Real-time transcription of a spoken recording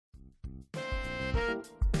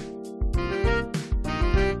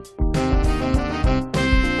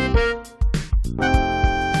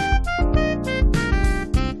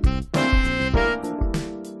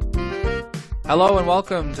Hello and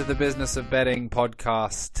welcome to the Business of Betting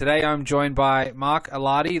podcast. Today I'm joined by Mark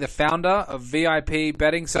Alardi, the founder of VIP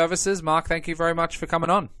Betting Services. Mark, thank you very much for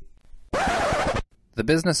coming on. The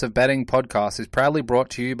Business of Betting podcast is proudly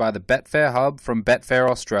brought to you by the Betfair Hub from Betfair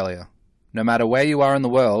Australia. No matter where you are in the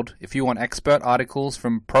world, if you want expert articles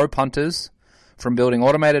from pro punters, from building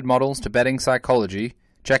automated models to betting psychology,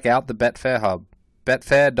 check out the Betfair Hub.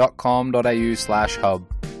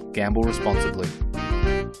 betfair.com.au/hub. Gamble responsibly.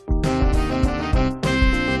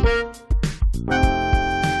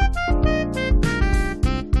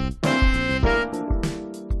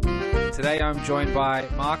 Today I'm joined by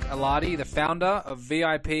Mark Alardi, the founder of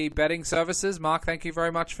VIP Betting Services. Mark, thank you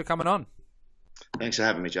very much for coming on. Thanks for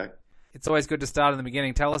having me, Jake. It's always good to start in the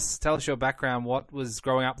beginning. Tell us your background. What was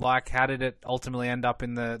growing up like? How did it ultimately end up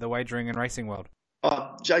in the wagering and racing world?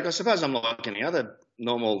 Jake, I suppose I'm like any other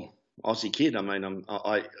normal Aussie kid. I mean,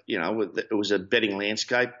 it was a betting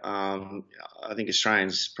landscape. I think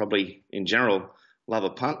Australians probably in general love a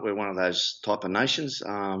punt. We're one of those type of nations.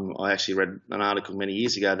 I actually read an article many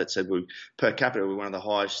years ago that said per capita we're one of the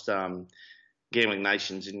highest gambling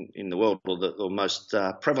nations in the world, or the most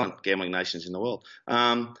prevalent gambling nations in the world.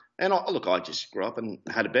 I just grew up and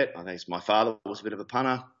had a bet. I think my father was a bit of a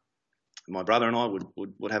punter. My brother and I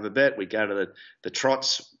would have a bet. We'd go to the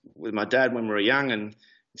trots with my dad when we were young and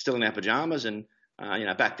still in our pajamas. And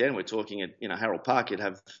back then we're talking at Harold Park. You'd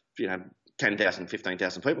have 10,000,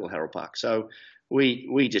 15,000 people at Harold Park. So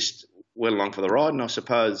we just went along for the ride, and I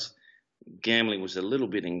suppose gambling was a little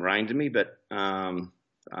bit ingrained in me, but I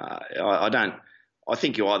don't. I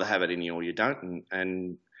think you either have it in you or you don't,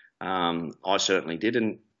 and I certainly did,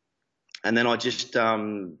 and then I just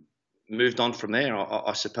moved on from there,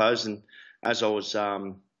 I suppose. And as I was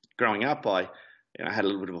growing up, I had a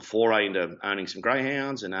little bit of a foray into owning some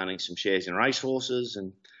greyhounds and owning some shares in racehorses,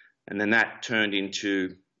 and then that turned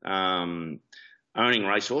into owning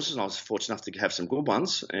racehorses, and I was fortunate enough to have some good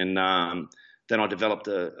ones. And then I developed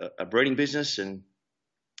a breeding business, and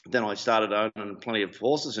then I started owning plenty of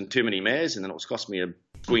horses and too many mares, and then it was cost me $1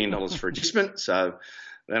 billion for adjustment. So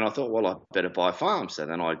then I thought, well, I better buy a farm. So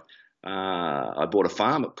then I bought a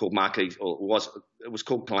farm called Marquis, it was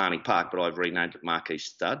called Killarney Park, but I've renamed it Marquis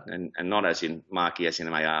Stud, and not as in Marquis as in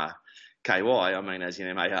MARKY, I mean as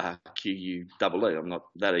in MARQUEE. I'm not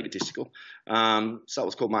that egotistical. So it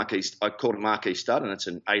was called Marquis. I called it Marquis Stud, and it's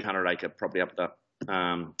an 800-acre property up the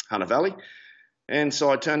Hunter Valley. And so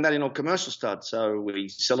I turned that into a commercial stud. So we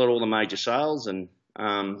sell at all the major sales, and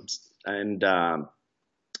I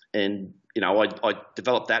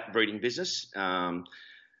developed that breeding business. And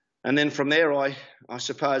then from there, I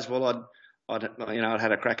suppose, well, I'd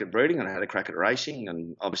had a crack at breeding, and I had a crack at racing,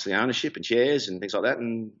 and obviously ownership and shares and things like that.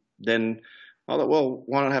 And then I thought, well,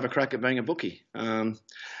 why not have a crack at being a bookie?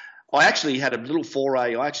 I actually had a little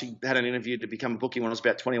foray. I actually had an interview to become a bookie when I was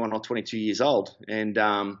about 21 or 22 years old. And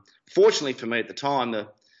fortunately for me at the time, the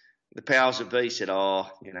powers that be said, a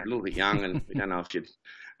little bit young, and we don't know if you'd,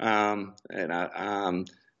 I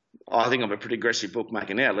think I'm a pretty aggressive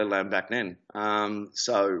bookmaker now, let alone back then.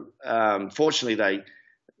 Fortunately,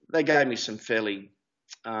 they gave me some fairly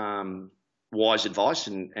wise advice,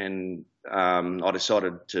 and I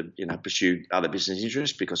decided to pursue other business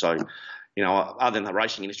interests because other than the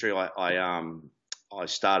racing industry, I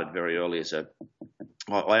started very early I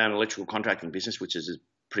own an electrical contracting business, which is a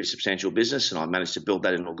pretty substantial business, and I managed to build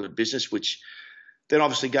that into a good business, which then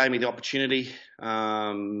obviously gave me the opportunity.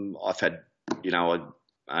 I've had, I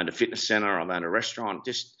owned a fitness center, I've owned a restaurant,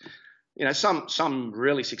 just, some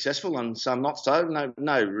really successful and some not so,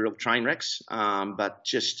 no real train wrecks, but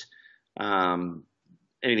just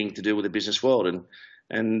anything to do with the business world.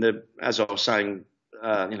 And as I was saying,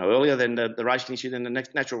 earlier, then the racing issue, then the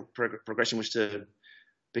next natural progression was to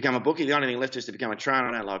become a bookie. The only thing left is to become a trainer.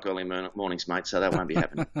 I don't like early mornings, mate, so that won't be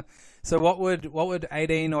happening. So what would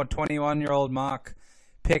 18 or 21-year-old Mark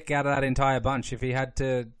pick out of that entire bunch if he had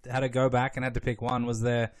to go back and had to pick one? Was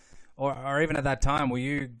there, or even at that time, were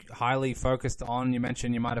you highly focused on? You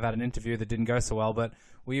mentioned you might have had an interview that didn't go so well, but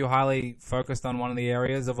were you highly focused on one of the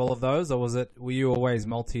areas of all of those, or were you always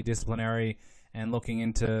multidisciplinary and looking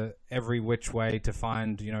into every which way to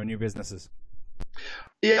find new businesses?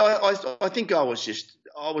 Yeah, I think I was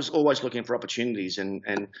always looking for opportunities,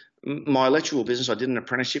 and my electrical business, I did an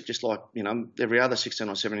apprenticeship just like every other 16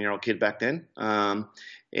 or 17-year-old kid back then, and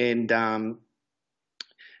the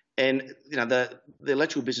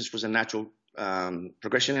electrical business was a natural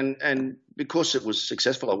progression, and because it was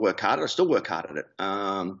successful, I worked hard. I still work hard at it.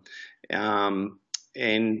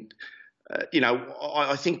 I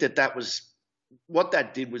think that was what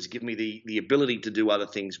that did was give me the ability to do other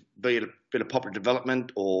things, be it a bit of popular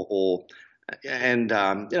development and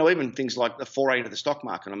even things like the foray into the stock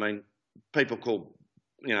market. I mean, people call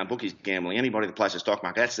bookies gambling. Anybody that plays the stock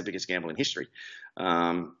market, that's the biggest gamble in history.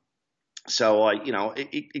 So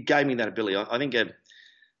it gave me that ability. I think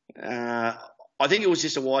it was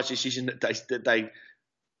just a wise decision that they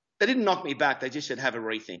didn't knock me back. They just said have a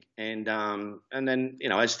rethink. And then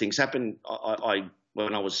as things happened,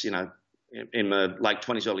 when I was in my late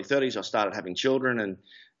 20s, early 30s, I started having children,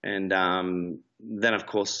 and then of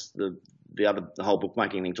course the whole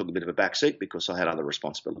bookmaking thing took a bit of a backseat because I had other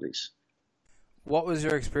responsibilities. What was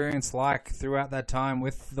your experience like throughout that time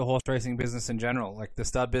with the horse racing business in general, like the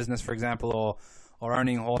stud business, for example, or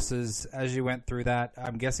owning horses? As you went through that,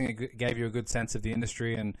 I'm guessing it gave you a good sense of the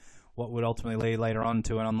industry and what would ultimately lead later on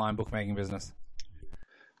to an online bookmaking business.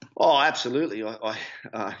 Oh, absolutely.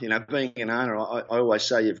 Being an owner, I always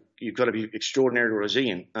say you've got to be extraordinarily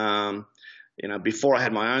resilient. Before I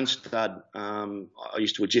had my own stud, I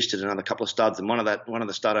used to register another couple of studs, and one of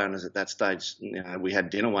the stud owners at that stage, we had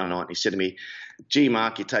dinner one night, and he said to me, "Gee,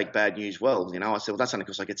 Mark, you take bad news well." I said, "Well, that's only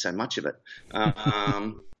because I get so much of it."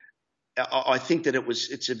 I think that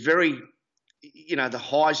it's a very, the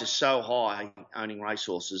highs are so high owning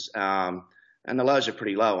racehorses, and the lows are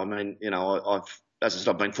pretty low. I mean, as I said,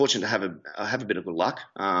 I've been fortunate to have a bit of good luck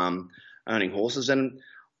owning horses, and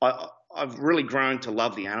I've really grown to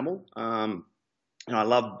love the animal. I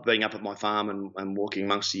love being up at my farm and walking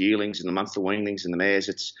amongst the yearlings and amongst the weanlings and the mares.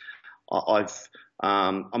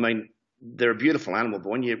 They're a beautiful animal, but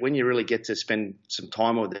when you really get to spend some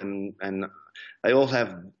time with them, and they all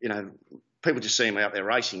have, people just see them out there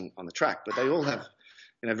racing on the track, but they all have,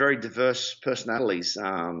 very diverse personalities,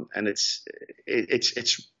 and it's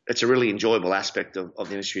a really enjoyable aspect of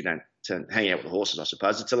the industry to hang out with the horses, I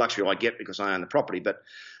suppose. It's a luxury I get because I own the property, but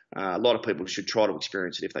a lot of people should try to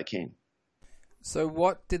experience it if they can. So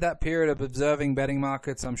what did that period of observing betting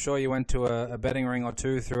markets, I'm sure you went to a betting ring or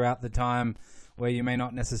two throughout the time where you may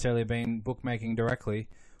not necessarily have been bookmaking directly.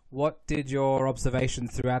 What did your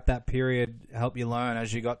observations throughout that period help you learn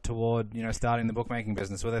as you got toward, starting the bookmaking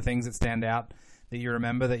business? Were there things that stand out that you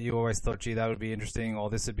remember that you always thought, gee, that would be interesting, or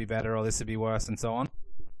this would be better, or this would be worse, and so on?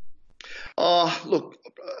 Oh, look,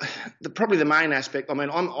 probably the main aspect, I'm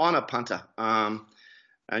a punter. And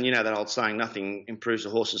that old saying, nothing improves a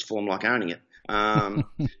horse's form like owning it. I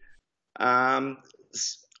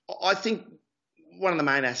think one of the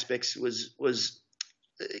main aspects was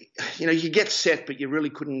you get set, but you really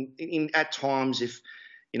couldn't. At times, if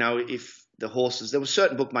the horses, there were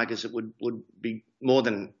certain bookmakers that would be more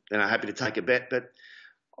than happy to take a bet. But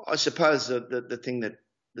I suppose the thing that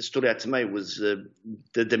stood out to me was the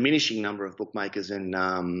diminishing number of bookmakers and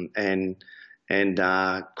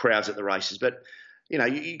crowds at the races. But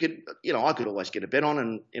you could, I could always get a bet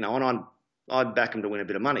on, and I'd back them to win a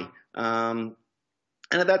bit of money. And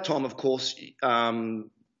at that time, of course,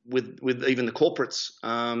 with even the corporates,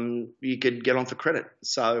 you could get on for credit.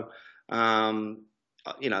 So, the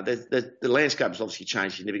landscape has obviously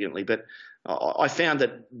changed significantly. But I found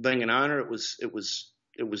that being an owner, it was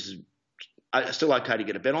still okay to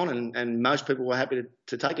get a bet on, and most people were happy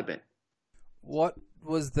to take a bet. What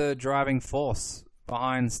was the driving force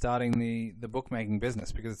behind starting the bookmaking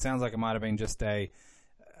business? Because it sounds like it might have been just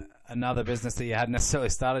another business that you hadn't necessarily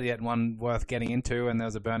started yet, one worth getting into, and there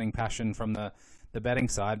was a burning passion from the betting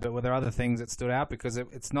side. But were there other things that stood out? Because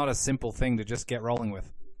it's not a simple thing to just get rolling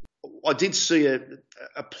with. I did see a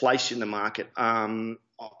place in the market. I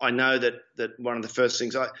know that one of the first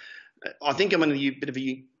things I think I'm in a bit of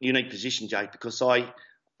a unique position, Jake, because I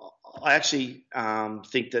actually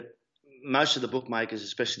think that most of the bookmakers,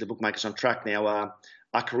 especially the bookmakers on track now, are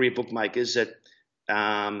career bookmakers that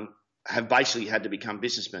have basically had to become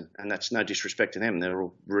businessmen, and that's no disrespect to them. They're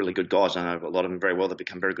all really good guys. I know a lot of them very well. They've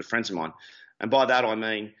become very good friends of mine. And by that I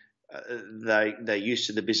mean they're used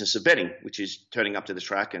to the business of betting, which is turning up to the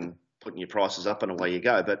track and putting your prices up and away you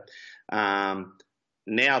go. But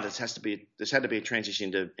now there's had to be a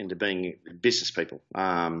transition into being business people,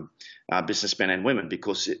 businessmen and women,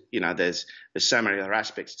 because there's so many other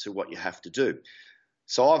aspects to what you have to do.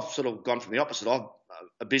 So I've sort of gone from the opposite. I'm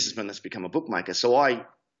a businessman that's become a bookmaker. So I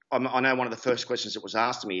know one of the first questions that was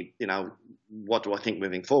asked to me, what do I think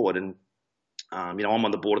moving forward? And I'm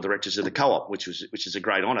on the board of directors of the Co-op, which is a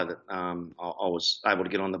great honour that I was able to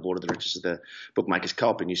get on the board of directors of the Bookmakers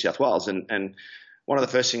Co-op in New South Wales. And one of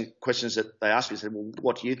the first questions that they asked me, said, "Well,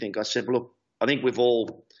 what do you think?" I said, "Well, look, I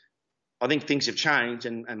think things have changed,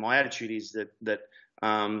 and my attitude is that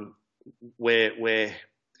we're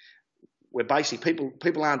basically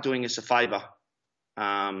people aren't doing us a favour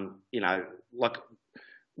like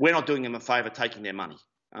we're not doing them a favour taking their money.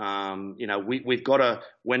 We're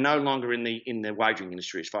no longer in the wagering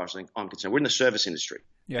industry as far as I'm concerned. We're in the service industry,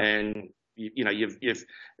 and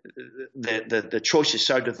the choice is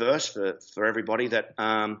so diverse for everybody that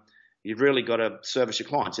you've really got to service your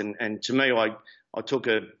clients. And to me, I took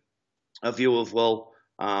a view of,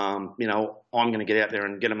 I'm going to get out there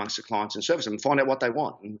and get amongst the clients and service them and find out what they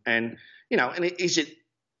want. And is it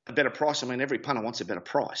a better price? I mean, every punter wants a better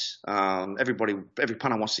price. Every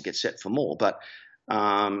punter wants to get set for more. But,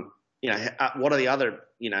 what are the other,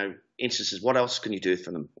 instances? What else can you do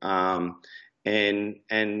for them?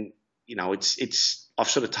 I've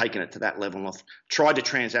sort of taken it to that level. I've tried to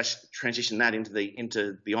transition that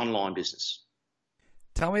into the online business.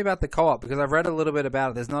 Tell me about the co-op, because I've read a little bit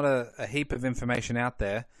about it. There's not a heap of information out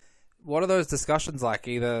there. What are those discussions like,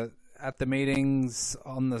 either at the meetings,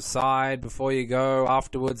 on the side, before you go,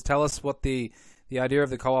 afterwards? Tell us what the idea of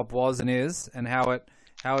the co-op was and is, and how it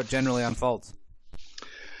generally unfolds.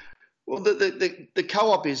 Well, the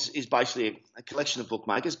co-op is basically a collection of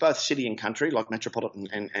bookmakers, both city and country, like metropolitan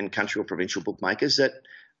and country or provincial bookmakers that,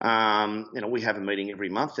 we have a meeting every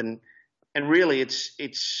month. And really it's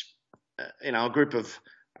a group of,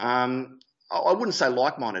 I wouldn't say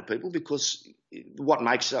like-minded people, because what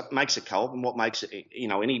makes a co-op and what makes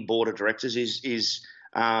any board of directors is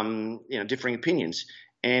differing opinions.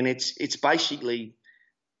 And it's basically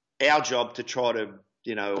our job to try to,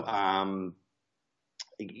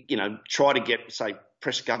 try to get, say,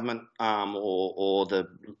 press government or the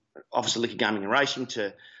Office of Liquor, Gaming and Racing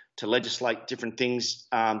to legislate different things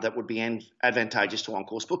that would be advantageous to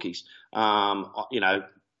on-course bookies.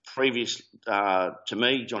 Previous to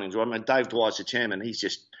me, Johnny Jordan, Dave Dwyer's the chairman.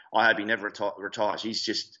 I hope he never retires. He's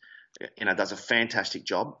just, does a fantastic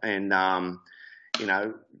job. And,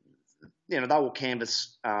 they will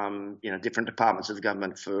canvass, different departments of the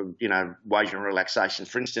government for, wage and relaxation.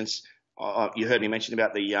 For instance, you heard me mention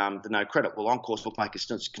about the no credit. Well, on-course bookmakers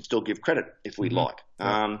can still give credit if we like.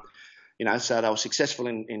 Yeah. So they were successful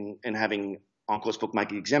in having on-course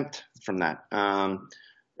bookmaker exempt from that.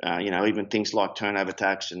 Even things like turnover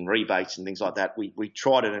tax and rebates and things like that. We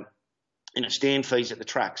tried it stand fees at the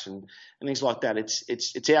tracks and things like that.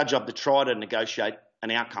 It's our job to try to negotiate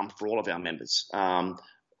an outcome for all of our members,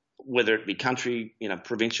 whether it be country,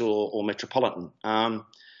 provincial or metropolitan.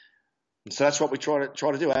 So that's what we try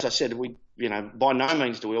to do. As I said, by no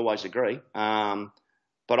means do we always agree,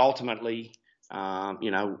 but ultimately,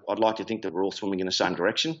 I'd like to think that we're all swimming in the same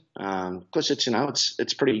direction, because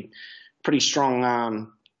it's pretty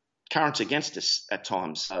strong currents against us at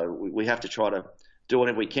times. So we have to try to do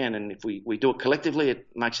whatever we can, and if we do it collectively, it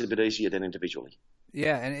makes it a bit easier than individually.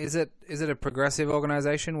 Yeah, and is it a progressive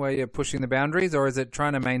organisation where you're pushing the boundaries, or is it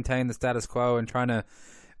trying to maintain the status quo and trying to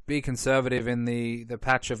be conservative in the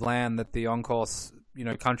patch of land that the on-course,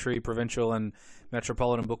 country, provincial and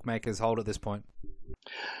metropolitan bookmakers hold at this point?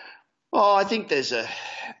 Oh, I think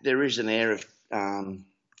there is an air of,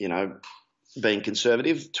 being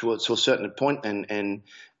conservative to a certain point and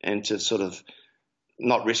to sort of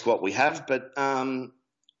not risk what we have. But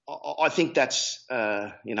I think that's,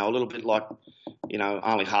 a little bit like,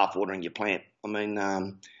 only half watering your plant. I mean,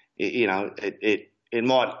 it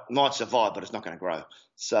might survive, but it's not going to grow.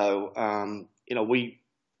 So, I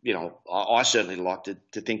certainly like to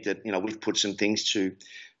think that, we've put some things to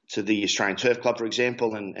the Australian Turf Club, for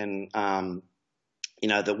example, and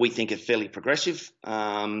that we think are fairly progressive.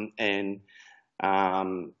 We'd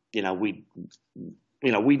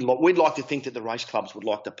like to think that the race clubs would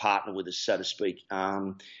like to partner with us, so to speak,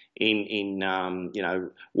 in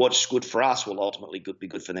what's good for us will ultimately be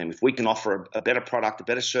good for them. If we can offer a better product, a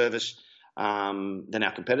better service than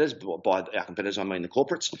our competitors, by our competitors I mean the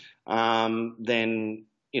corporates, then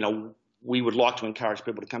we would like to encourage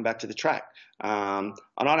people to come back to the track. And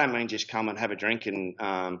I don't mean just come and have a drink and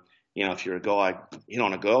if you're a guy, hit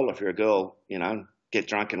on a girl. If you're a girl, get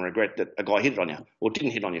drunk and regret that a guy hit on you or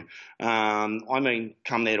didn't hit on you. I mean,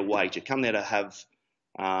 come there to wager, come there to have,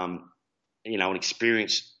 an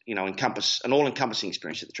experience, an all-encompassing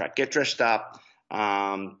experience at the track. Get dressed up,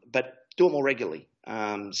 but do it more regularly.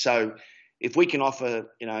 So if we can offer,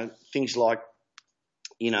 things like,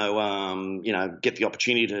 get the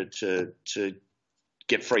opportunity to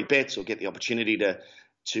get free bets or get the opportunity to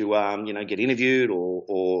get interviewed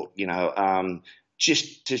or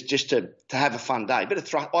just to have a fun day. Bit of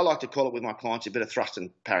thrust. I like to call it with my clients a bit of thrust and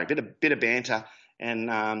parry, bit of banter, and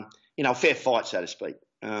fair fight, so to speak.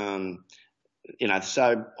 So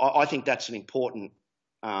I think that's an important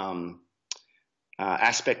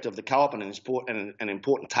aspect of the co-op and an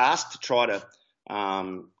important task to try to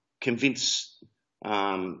convince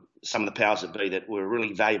some of the powers that be that we're a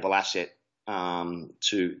really valuable asset to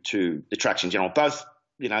the tracks in general, both,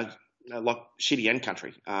 like city and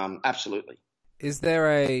country. Absolutely. Is there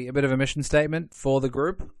a bit of a mission statement for the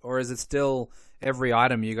group, or is it still every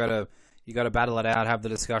item you got to battle it out, have the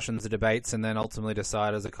discussions, the debates, and then ultimately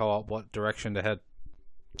decide as a co-op what direction to head?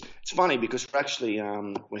 It's funny because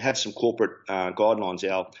we have some corporate guidelines.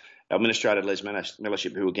 Our administrator, Les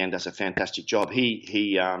Millership, who again does a fantastic job,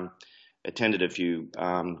 he attended a few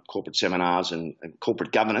corporate seminars and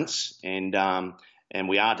corporate governance, and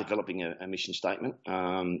we are developing a mission statement.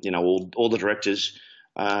 All the directors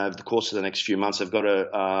over the course of the next few months have got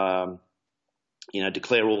to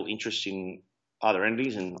declare all interest in other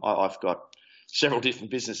entities, and I've got several different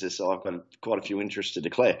businesses, so I've got quite a few interests to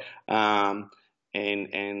declare.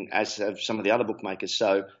 And as have some of the other bookmakers.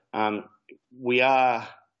 So we are,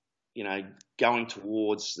 going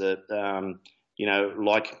towards the,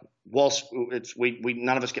 whilst we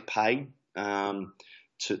none of us get paid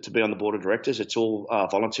to be on the board of directors, it's all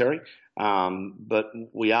voluntary. But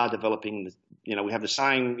we are developing, we have the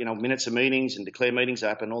same, minutes of meetings and declare meetings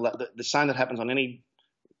happen, all that. The same that happens on any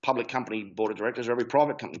public company board of directors or every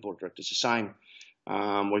private company board of directors, the same.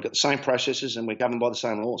 We've got the same processes and we're governed by the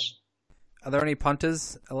same laws. Are there any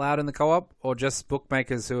punters allowed in the co-op, or just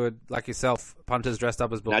bookmakers who are, like yourself, punters dressed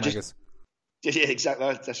up as bookmakers? No, yeah,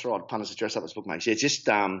 exactly. That's right. Punters dressed up as bookmakers. Yeah,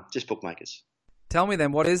 just bookmakers. Tell me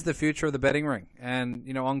then, what is the future of the betting ring?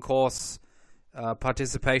 And, on course,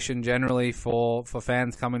 participation generally for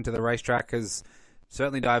fans coming to the racetrack is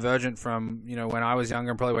certainly divergent from, when I was younger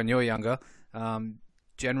and probably when you were younger.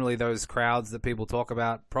 Generally, those crowds that people talk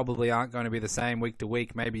about probably aren't going to be the same week to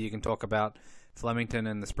week. Maybe you can talk about Flemington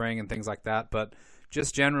in the spring and things like that. But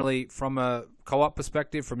just generally, from a co-op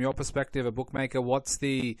perspective, from your perspective, a bookmaker, what's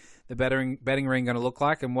the betting ring going to look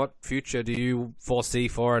like, and what future do you foresee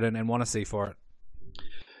for it and want to see for it?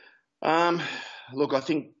 Look, I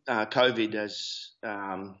think COVID has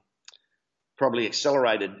probably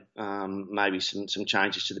accelerated maybe some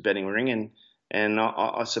changes to the betting ring, and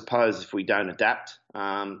I suppose if we don't adapt,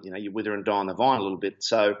 you wither and die on the vine a little bit.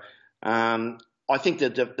 So I think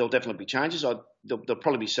that there'll definitely be changes. There'll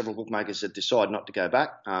probably be several bookmakers that decide not to go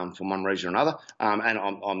back for one reason or another.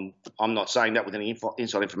 And I'm not saying that with any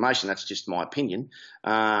inside information. That's just my opinion.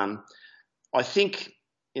 I think,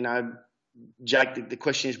 Jake, the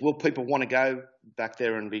question is, will people want to go back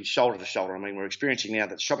there and be shoulder to shoulder? I mean, we're experiencing now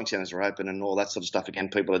that shopping centres are open and all that sort of stuff again.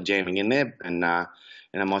 People are jamming in there. And,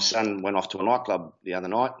 my son went off to a nightclub the other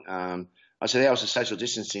night. I said, how was the social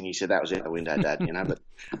distancing? He said, that was out the window, Dad, but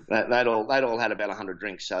they'd all had about 100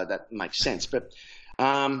 drinks, so that makes sense. But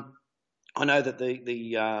I know that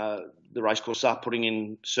the racecourse are putting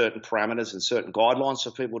in certain parameters and certain guidelines for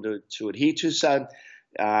people to adhere to. So,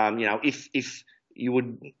 if you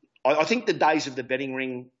would, I think the days of the betting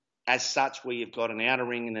ring as such, where you've got an outer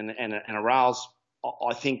ring and a rails,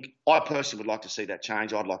 I personally would like to see that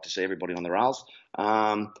change. I'd like to see everybody on the rails.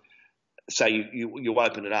 So you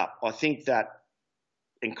open it up. I think that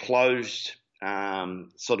enclosed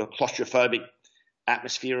sort of claustrophobic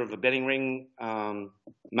atmosphere of a betting ring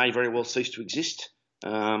may very well cease to exist.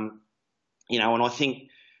 And I think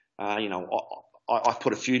I've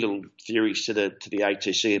put a few little theories to the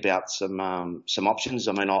ATC about some options.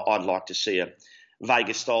 I mean, I'd like to see a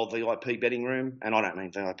Vegas style VIP betting room, and I don't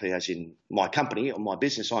mean VIP as in my company or my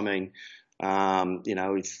business. I mean,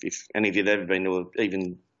 if any of you have ever been to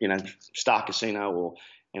even Star Casino, or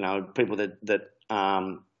people that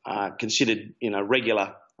are considered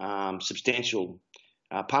regular substantial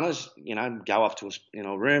punters, go up to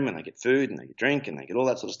a room and they get food and they get drink and they get all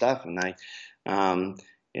that sort of stuff, and they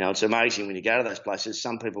it's amazing when you go to those places.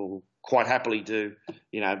 Some people quite happily do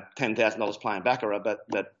 $10,000 playing baccarat,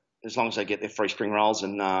 but as long as they get their free spring rolls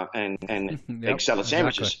and yep, egg salad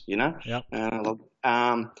sandwiches, exactly. Yep.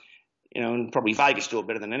 And probably Vegas do it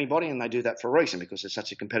better than anybody, and they do that for a reason because it's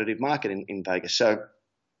such a competitive market in Vegas. So,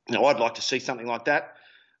 I'd like to see something like that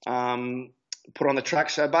put on the track.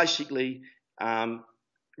 So basically,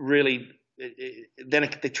 really, then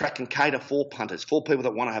the track can cater for punters, for people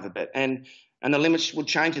that want to have a bet, and the limits would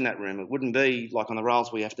change in that room. It wouldn't be like on the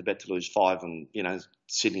rails where you have to bet to lose 5 in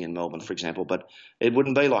Sydney and Melbourne, for example. But it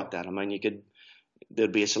wouldn't be like that. I mean,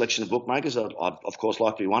 there'd be a selection of bookmakers. I'd of course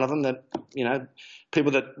like to be one of them. That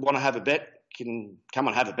people that want to have a bet can come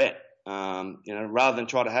and have a bet. Rather than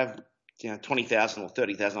try to have 20,000 or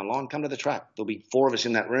 30,000 online, come to the track. There'll be 4 of us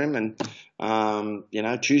in that room, and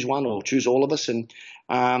choose one or choose all of us. And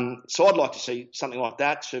so I'd like to see something like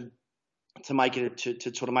that to make it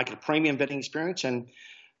to sort of make it a premium betting experience. And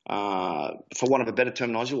for want of a better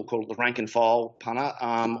terminology, we'll call it the rank and file punter.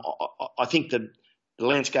 I think the the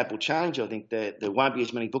landscape will change. I think there won't be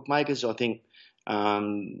as many bookmakers. I think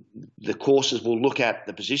the courses will look at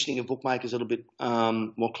the positioning of bookmakers a little bit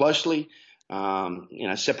more closely.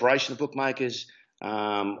 Separation of bookmakers.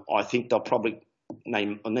 I think they'll probably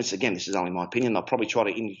name, and this is only my opinion, they'll probably try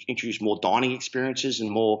to introduce more dining experiences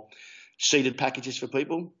and more seated packages for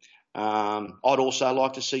people. I'd also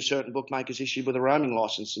like to see certain bookmakers issued with a roaming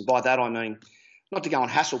license. And by that I mean not to go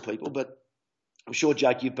and hassle people, but I'm sure,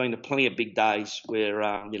 Jake, you've been to plenty of big days where,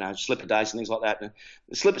 slipper days and things like that. And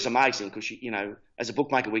the slipper's amazing because, as a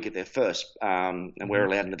bookmaker, we get there first and we're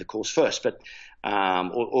allowed into the course first. But,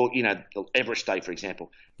 the Everest Day, for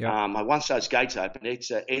example. Yep. Once those gates open,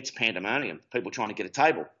 it's pandemonium, people trying to get a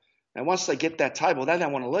table. And once they get that table, they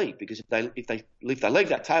don't want to leave because if they leave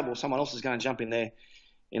that table, someone else is going to jump in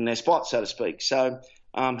their spot, so to speak. So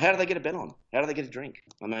how do they get a bet on? How do they get a drink?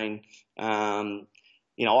 I mean,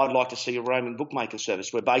 I'd like to see a roaming bookmaker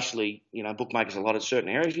service where basically, bookmakers are allotted certain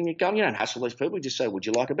areas and you go and you don't hassle these people. You just say, would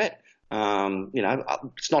you like a bet?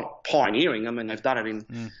 It's not pioneering. I mean, they've done it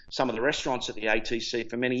in some of the restaurants at the ATC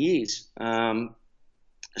for many years.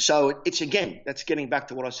 So that's getting back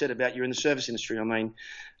to what I said about you're in the service industry. I mean,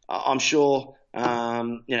 I'm sure,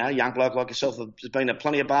 a young bloke like yourself has been to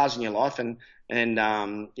plenty of bars in your life and I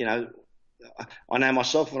know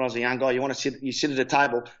myself when I was a young guy, you sit at a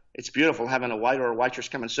table. It's beautiful having a waiter or a waitress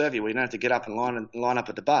come and serve you. We don't have to get up and line up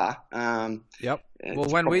at the bar. Yep. Well,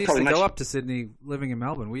 when we used to go up to Sydney, living in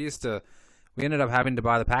Melbourne, we ended up having to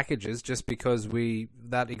buy the packages just because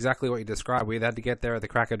exactly what you described. We had to get there at the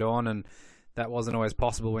crack of dawn, and that wasn't always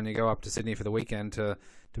possible when you go up to Sydney for the weekend to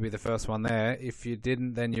be the first one there. If you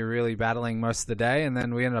didn't, then you're really battling most of the day. And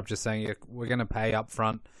then we ended up just saying we're going to pay up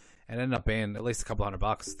front. And it ended up being at least a couple $100,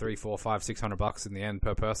 $300, $400, $500, $600 in the end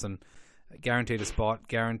per person. Guaranteed a spot,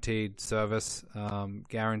 guaranteed service,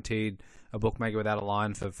 guaranteed a bookmaker without a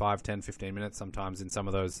line for 5, 10, 15 minutes sometimes in some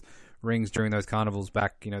of those rings during those carnivals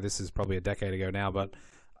back. This is probably a decade ago now, but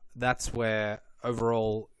that's where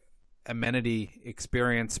overall amenity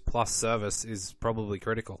experience plus service is probably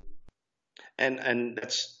critical. And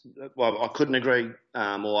that's, well, I couldn't agree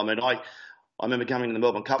more. I mean, I remember coming to the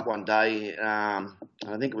Melbourne Cup one day. I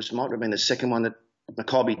think might have been the second one that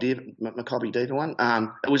Maccabi Diva one.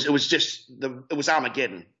 It was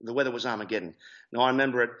Armageddon. The weather was Armageddon. Now I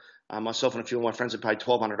remember it. Myself and a few of my friends had paid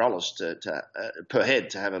 $1,200 per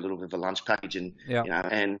head to have a little bit of a lunch package, and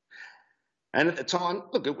at the time,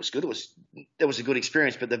 look, it was good. It was a good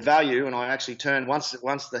experience, but the value. And I actually turned once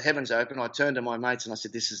the heavens opened. I turned to my mates and I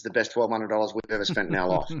said, "This is the best $1,200 we've ever spent in our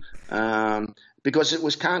life," because it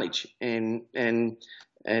was carnage. And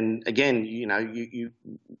again,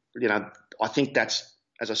 I think that's,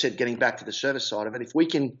 as I said, getting back to the service side of it. If we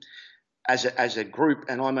can, as a group,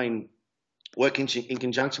 and I mean, work in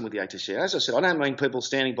conjunction with the ATC. As I said, I don't mean people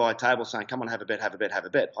standing by a table saying, "Come on, have a bet, have a bet, have a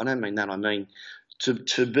bet." I don't mean that. I mean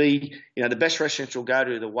to be, the best restaurants you'll go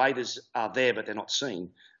to, the waiters are there, but they're not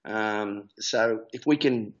seen. So if we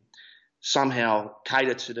can somehow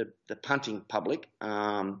cater to the punting public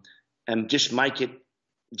and just make it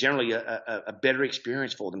generally a better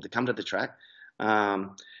experience for them to come to the track,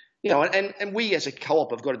 and we as a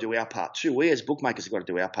co-op have got to do our part too. We as bookmakers have got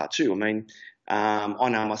to do our part too. I mean, I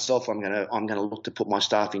know myself, I'm gonna look to put my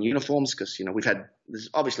staff in uniforms because there's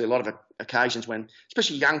obviously a lot of occasions when,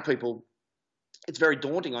 especially young people, it's very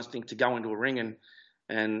daunting, I think, to go into a ring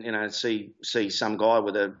and see some guy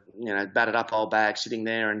with a battered up old bag sitting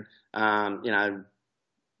there and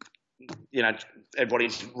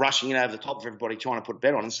everybody's rushing in over the top of everybody trying to put a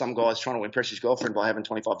bet on, and some guy's trying to impress his girlfriend by having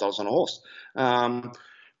 $25 on a horse.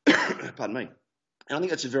 Pardon me. And I think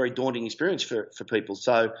that's a very daunting experience for people.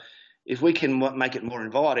 So if we can make it more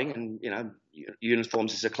inviting, and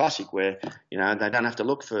uniforms is a classic where they don't have to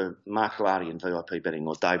look for Mark Lardy in VIP betting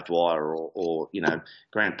or Dave Dwyer or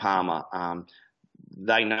Grant Palmer.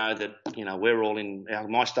 They know that we're all in.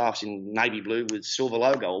 My staff's in navy blue with silver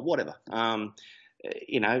logo or whatever.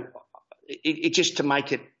 It just to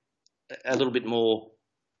make it a little bit more,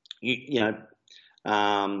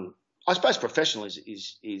 I suppose professional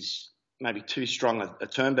is maybe too strong a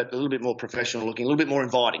term, but a little bit more professional looking, a little bit more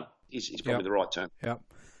inviting is probably the right term. Yeah.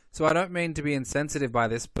 So I don't mean to be insensitive by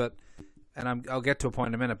this, I'll get to a point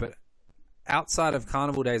in a minute, but outside of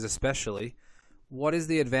carnival days especially, what is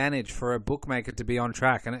the advantage for a bookmaker to be on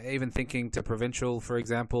track? And even thinking to provincial, for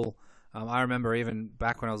example, I remember even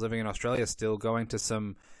back when I was living in Australia still going to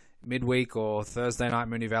some midweek or Thursday night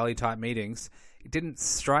Moonee Valley type meetings. It didn't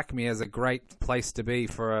strike me as a great place to be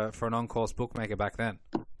for an on-course bookmaker back then.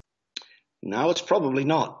 No, it's probably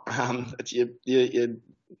not. You're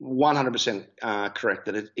 100% correct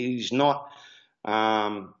that it is not,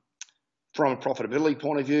 from a profitability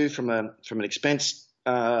point of view, from an expense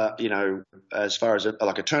as far as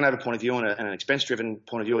like a turnover point of view and an expense-driven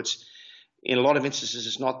point of view, it's in a lot of instances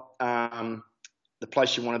it's not the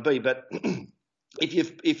place you want to be. But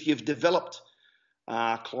if you've developed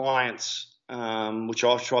clients, which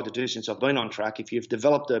I've tried to do since I've been on track, if you've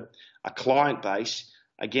developed a client base,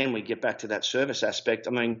 again we get back to that service aspect.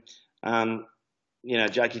 I mean,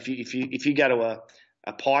 Jake, if you go to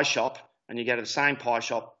a pie shop and you go to the same pie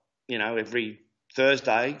shop, every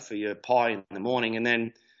Thursday for your pie in the morning, and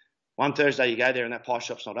then one Thursday you go there and that pie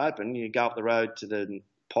shop's not open, you go up the road to the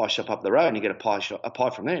pie shop up the road and you get a pie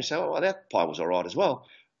from there. So, well, that pie was all right as well.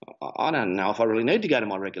 I don't know if I really need to go to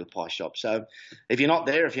my regular pie shop. So if you're not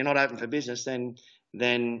there, if you're not open for business, then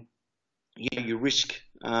you risk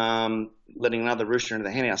letting another rooster into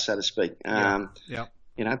the henhouse, so to speak.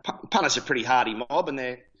 Punters are a pretty hardy mob, and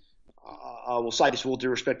I will say this with all due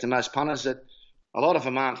respect to most punters, that a lot of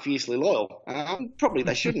them aren't fiercely loyal. Probably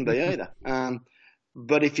they shouldn't be either.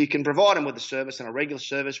 But if you can provide them with a service and a regular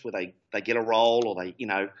service where they get a roll, or they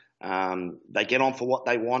get on for what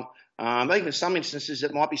they want. Even in some instances,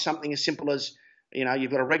 it might be something as simple as,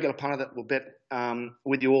 you've got a regular punter that will bet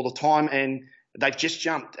with you all the time, and they've just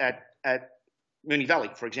jumped at Moonee Valley,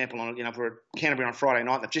 for example, for Canterbury on Friday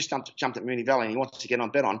night. They've just jumped at Moonee Valley and he wants to get on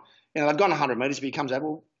bet on. They've gone 100 metres, but he comes over.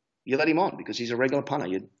 Well, you let him on because he's a regular punter.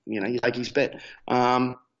 You take his bet.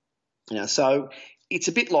 So it's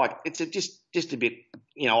a bit like just a bit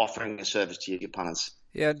offering a service to your punters.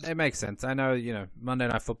 Yeah, it makes sense. I know Monday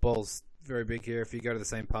Night Football's very big here. If you go to the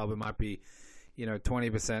same pub, it might be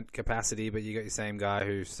 20% capacity, but you got your same guy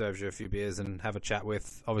who serves you a few beers and have a chat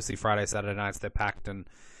with. Obviously, Friday, Saturday nights they're packed, and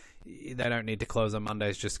they don't need to close on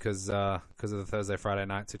Mondays just because of the Thursday, Friday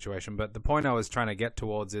night situation. But the point I was trying to get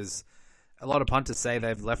towards is a lot of punters say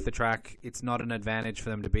they've left the track. It's not an advantage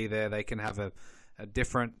for them to be there. They can have a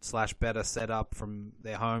different / better setup from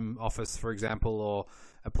their home office, for example, or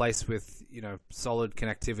a place with solid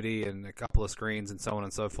connectivity and a couple of screens and so on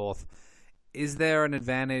and so forth. Is there an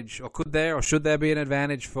advantage, or could there, or should there be an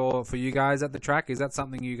advantage for you guys at the track? Is that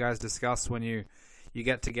something you guys discuss when you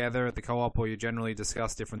get together at the co-op, or you generally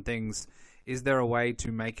discuss different things? Is there a way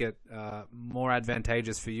to make it more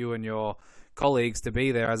advantageous for you and your colleagues to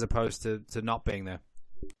be there as opposed to not being there?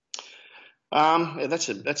 That's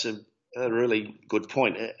a really good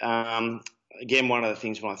point. Again, one of the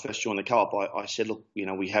things when I first joined the co-op, I said, look,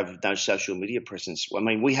 we have no social media presence. I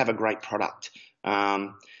mean, we have a great product. My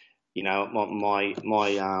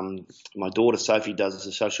daughter Sophie does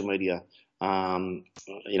the social media.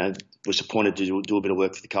 Was appointed to do a bit of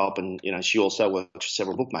work for the co-op, and she also works for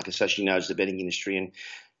several bookmakers, so she knows the betting industry.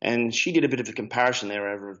 And she did a bit of a comparison there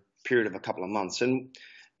over a period of a couple of months, and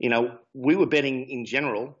we were betting in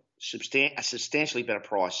general a substantially better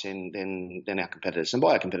price than our competitors. And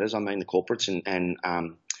by our competitors, I mean the corporates and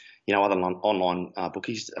other online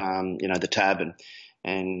bookies, the Tab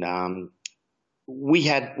and we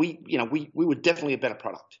were definitely a better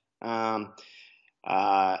product.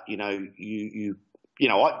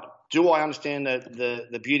 Do I understand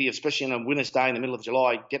the beauty of, especially on a winter's day in the middle of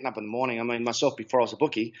July, getting up in the morning? I mean, myself, before I was a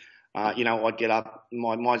bookie, I'd get up.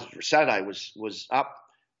 My Saturday was up,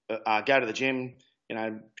 go to the gym,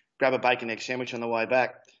 grab a bacon egg sandwich on the way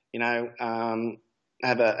back,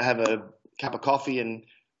 have a cup of coffee and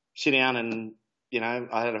sit down and,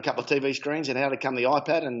 I had a couple of TV screens and out come the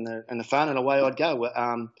iPad and the phone, and away I'd go.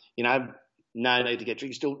 No need to get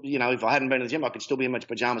drunk. Still, if I hadn't been to the gym, I could still be in my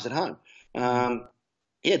pajamas at home.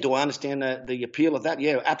 Do I understand the appeal of that?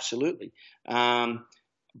 Yeah, absolutely.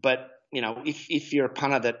 But if you're a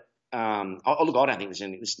punter that, look, I don't think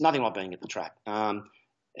there's nothing like being at the track.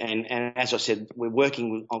 And as I said, we're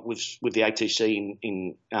working with the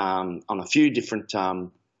ATC on a few different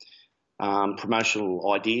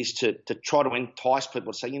promotional ideas to try to entice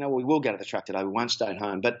people to say, we will go to the track today. We won't stay at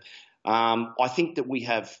home. But I think that we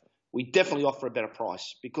definitely offer a better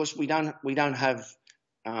price because we don't have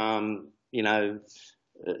the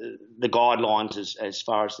guidelines as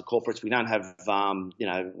far as the corporates. We don't have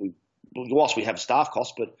whilst we have staff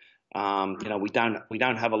costs, but we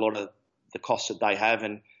don't have a lot of the costs that they have,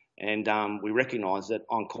 and we recognise that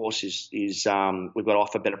on course is we've got to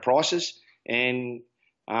offer better prices, and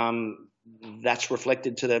that's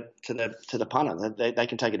reflected to the punter. They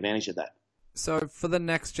can take advantage of that. So for the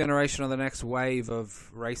next generation or the next wave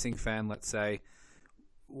of racing fan, let's say,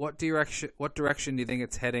 what direction do you think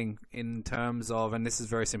it's heading in terms of, and this is a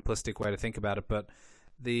very simplistic way to think about it, but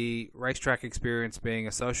the racetrack experience being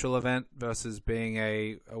a social event versus being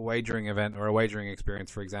a wagering event or a wagering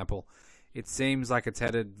experience, for example? It seems like it's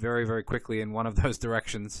headed very, very quickly in one of those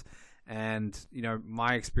directions. And,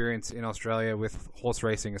 my experience in Australia with horse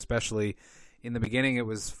racing especially in the beginning it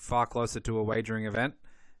was far closer to a wagering event,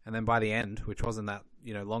 and then by the end, which wasn't that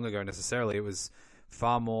long ago necessarily, it was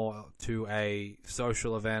far more to a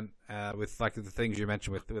social event with like the things you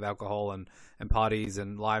mentioned with alcohol and parties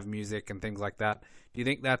and live music and things like that. Do you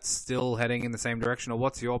think that's still heading in the same direction, or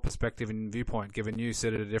what's your perspective and viewpoint, given you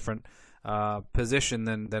sit at a different position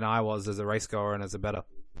than I was as a race goer and as a bettor?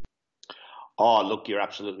 Oh, look, you're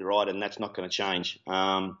absolutely right, and that's not going to change.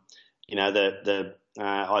 I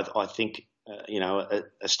think a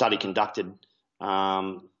study conducted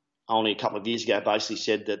only a couple of years ago basically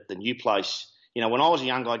said that the new place. When I was a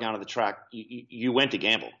young guy going to the track, you went to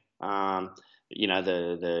gamble. The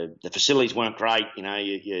facilities weren't great.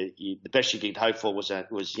 The best you could hope for was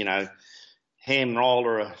ham roll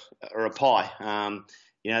or a pie.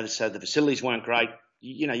 So the facilities weren't great.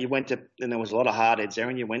 You went to, and there was a lot of hard heads there,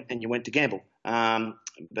 and you went to gamble.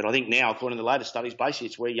 But I think now, according to the latest studies, basically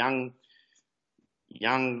it's where young,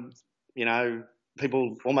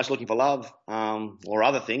 people almost looking for love or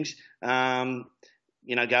other things, go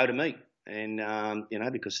to meet. And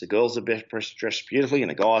because the girls are dressed beautifully,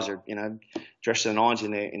 and the guys are dressed to the nines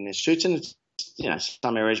in their suits, and it's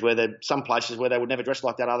some areas some places where they would never dress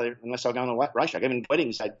like that unless they're going to a racetrack. Even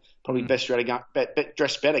weddings, they'd probably best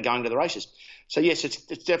dress better going to the races. So yes, it's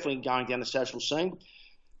definitely going down the social scene.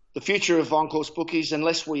 The future of on-course bookies,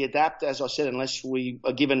 unless we adapt, as I said, unless we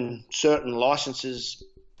are given certain licences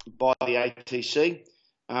by the ATC,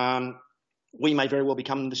 we may very well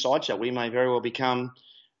become the sideshow. We may very well become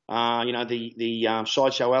the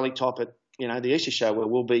sideshow alley type at the Easter show, where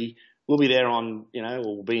we'll be there on or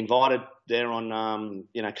we'll be invited there on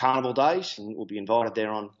carnival days, and we'll be invited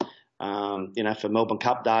there on for Melbourne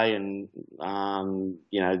Cup Day and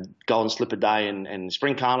Golden Slipper Day and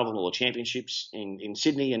Spring Carnival or Championships in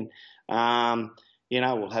Sydney, and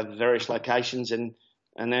we'll have various locations, and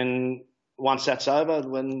then once that's over,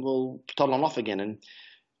 then we'll toddle on off again, and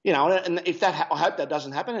and if that I hope that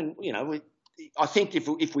doesn't happen, and I think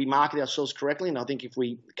if we market ourselves correctly, and I think if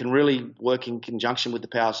we can really work in conjunction with the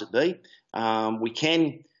powers that be, we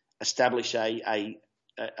can establish a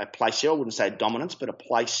place here. I wouldn't say dominance, but a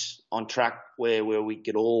place on track where we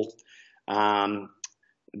could all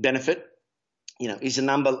benefit. Is a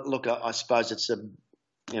number. Look, I suppose it's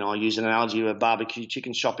I use an analogy of a barbecue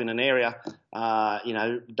chicken shop in an area,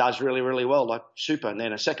 does really, really well, like super, and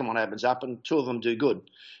then a second one opens up and two of them do good,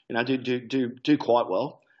 do quite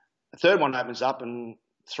well. A third one opens up and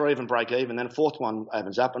three of them break even. Then a fourth one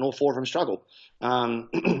opens up and all four of them struggle. Open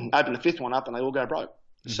the fifth one up and they all go broke.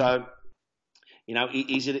 Mm-hmm. So,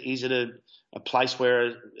 is it a place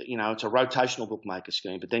where it's a rotational bookmaker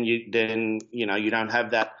scheme? But then you don't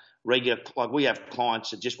have that regular. Like we have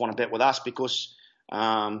clients that just want to bet with us because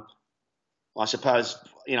I suppose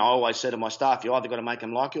I always say to my staff, you either got to make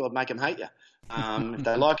them like you or make them hate you. If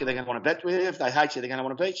they like you, they're going to want to bet with you. If they hate you, they're going to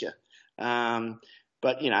want to beat you.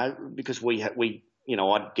 But because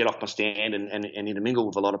I'd get off my stand and intermingle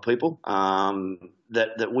with a lot of people,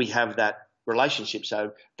 that we have that relationship.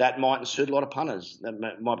 So that mightn't suit a lot of punters.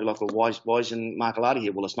 That might be like, well, why isn't Mark Allardy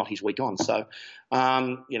here? Well, it's not his week on. So,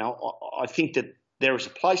 I think that there is a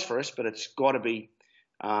place for us, but it's got to be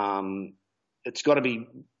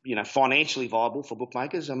financially viable for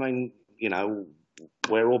bookmakers. I mean,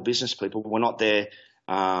 we're all business people. We're not there.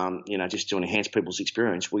 Just to enhance people's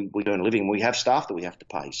experience. We earn a living. We have staff that we have to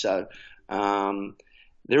pay. So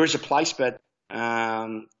there is a place, but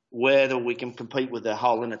whether we can compete with the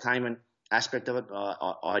whole entertainment aspect of it,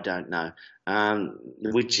 I don't know.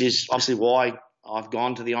 Which is obviously why I've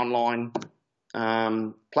gone to the online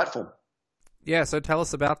platform. Yeah, so tell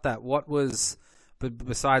us about that. What was,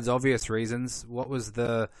 besides obvious reasons, what was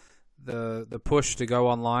the push to go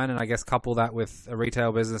online, and I guess couple that with a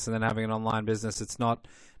retail business and then having an online business? It's not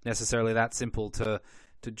necessarily that simple to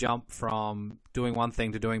jump from doing one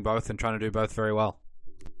thing to doing both and trying to do both very well.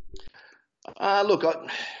 Look,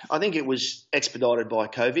 I think it was expedited by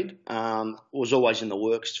COVID. It was always in the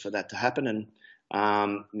works for that to happen, and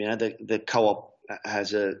the co-op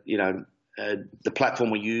has the platform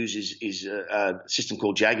we use is a system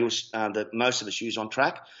called Jaguars that most of us use on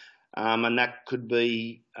track. And that could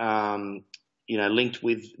be, linked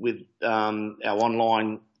with our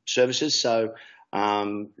online services. So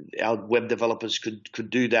our web developers could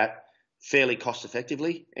do that fairly cost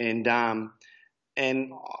effectively. And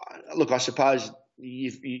look, I suppose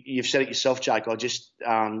you've said it yourself, Jake.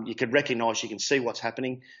 You could recognise, you can see what's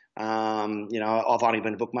happening. I've only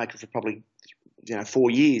been a bookmaker for probably 4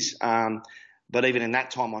 years. But even in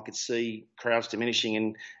that time, I could see crowds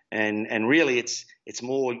diminishing, and really it's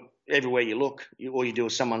more. Everywhere you look, all you do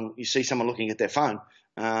is you see someone looking at their phone.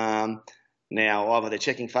 Now, either they're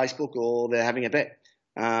checking Facebook or they're having a bet.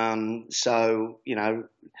 So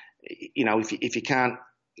if you can't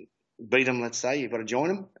beat them, let's say, you've got to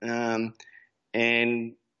join them.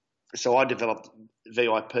 And so I developed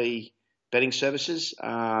VIP betting services.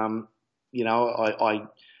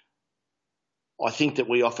 I think that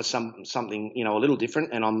we offer something a little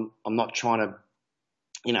different, and I'm not trying to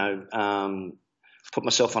put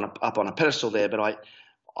myself up on a pedestal there, but I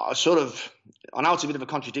know it's a bit of a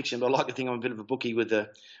contradiction, but I like to think I'm a bit of a bookie with a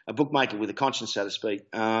bookmaker with a conscience, so to speak.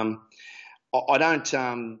 I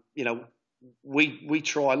don't, we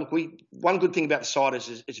try. Look, one good thing about the site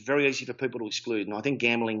is it's very easy for people to exclude, and I think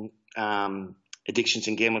gambling addictions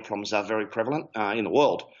and gambling problems are very prevalent in the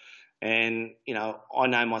world. And I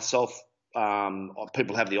know myself.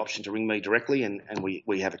 People have the option to ring me directly, and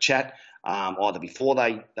we have a chat either before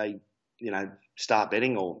they start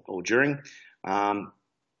betting or during. And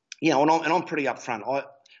I'm pretty upfront.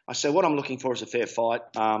 I say what I'm looking for is a fair fight.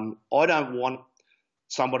 I don't want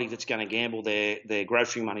somebody that's going to gamble their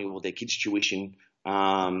grocery money or their kids' tuition,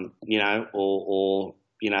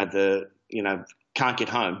 can't get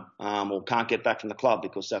home or can't get back from the club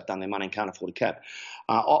because they've done their money and can't afford a cab.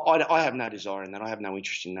 I have no desire in that. I have no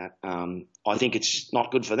interest in that. I think it's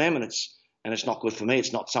not good for them, and it's not good for me.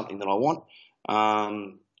 It's not something that I want.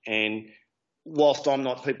 And whilst I'm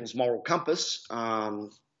not people's moral compass,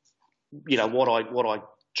 what I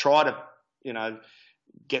try to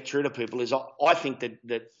get through to people is I think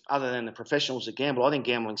that other than the professionals that gamble, I think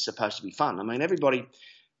gambling's supposed to be fun. I mean,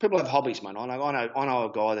 people have hobbies, mate. I know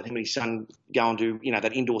a guy that him and his son go and do,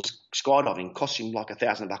 that indoor skydiving. Costs him like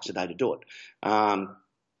 $1,000 a day to do it.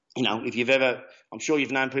 If you've ever, I'm sure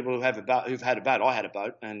you've known people who've had a boat. I had a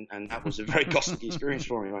boat, and that was a very costly experience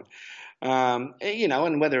for me, mate.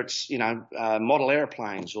 And whether it's model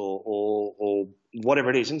airplanes or whatever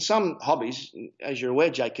it is, and some hobbies, as you're aware,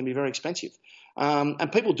 Jake, can be very expensive,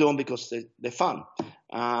 and people do them because they're fun.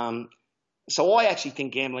 So I actually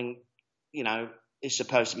think gambling, is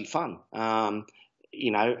supposed to be fun.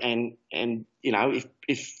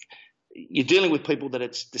 If you're dealing with people that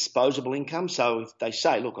it's disposable income, so if they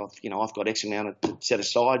say, look, I've got X amount to set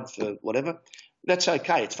aside for whatever, that's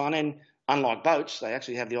okay. It's fun. And unlike boats, they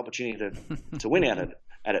actually have the opportunity to win out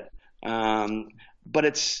at it. But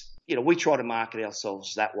it's, we try to market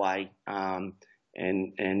ourselves that way. And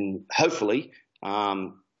hopefully,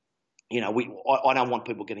 I don't want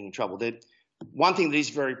people getting in trouble. One thing that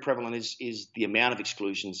is very prevalent is the amount of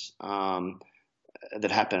exclusions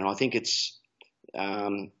that happen, and I think it's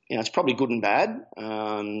it's probably good and bad.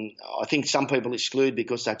 I think some people exclude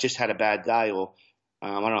because they've just had a bad day, or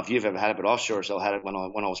I don't know if you've ever had it, but I sure as hell had it when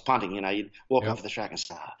I was punting. You'd walk off the track and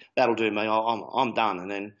say, "That'll do me. I'm done,"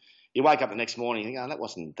 and then you wake up the next morning and you go, "That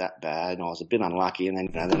wasn't that bad, and I was a bit unlucky," and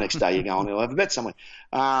then the next day you go, "I'll have a bet somewhere."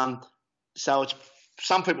 So it's.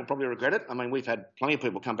 Some people probably regret it. I mean, we've had plenty of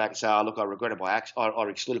people come back and say, "Oh, look, I regret it I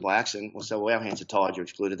excluded by accident." We'll say, "Well, our hands are tied. You're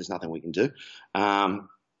excluded. There's nothing we can do."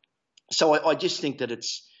 So I just think that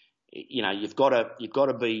it's, you've got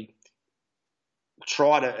to be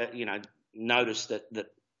try to notice that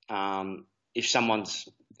if someone's,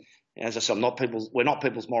 as I said, we're not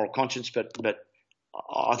people's moral conscience, but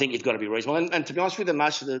I think you've got to be reasonable. And to be honest with you,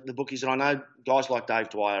 most of the bookies that I know, guys like Dave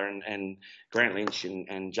Dwyer and Grant Lynch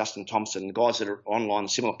and Justin Thompson, guys that are online,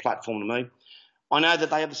 similar platform to me, I know that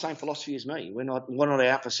they have the same philosophy as me. We're not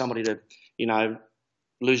out for somebody to,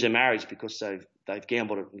 lose their marriage because they've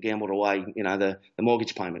gambled away, the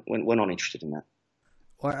mortgage payment. We're not interested in that.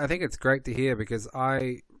 Well, I think it's great to hear, because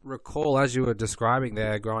I recall, as you were describing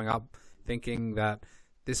there, growing up, thinking that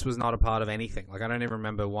this was not a part of anything. Like, I don't even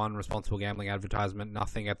remember one responsible gambling advertisement,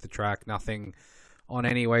 nothing at the track, nothing on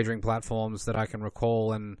any wagering platforms that I can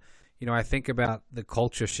recall. And, I think about the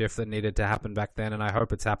culture shift that needed to happen back then, and I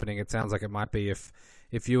hope it's happening. It sounds like it might be if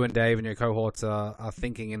you and Dave and your cohorts are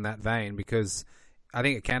thinking in that vein, because I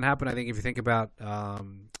think it can happen. I think if you think about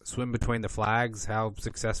Swim Between the Flags, how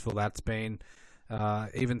successful that's been,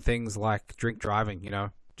 even things like drink driving,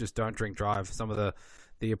 just don't drink drive. Some of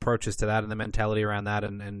the approaches to that and the mentality around that,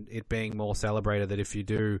 and it being more celebrated, that if you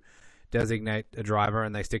do designate a driver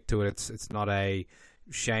and they stick to it, it's not a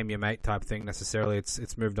shame your mate type thing necessarily.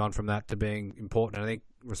 It's moved on from that to being important. I think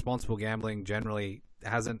responsible gambling generally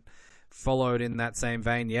hasn't followed in that same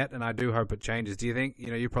vein yet, and I do hope it changes. Do you think,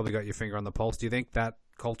 you probably got your finger on the pulse, do you think that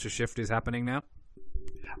culture shift is happening now?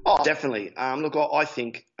 Oh, definitely. Look, I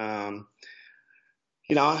think, we're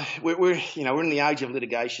in the age of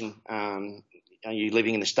litigation. You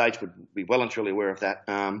living in the States would be well and truly aware of that.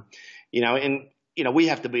 We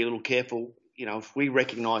have to be a little careful. If we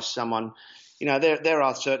recognise someone, there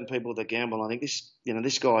are certain people that gamble. I think this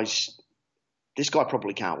guy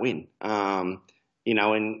probably can't win.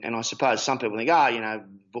 and I suppose some people think,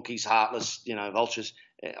 bookies, heartless, vultures.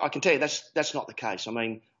 I can tell you that's not the case. I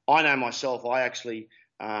mean, I know myself. I actually,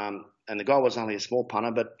 and the guy was only a small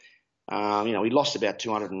punter, but he lost about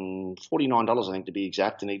 $249, I think, to be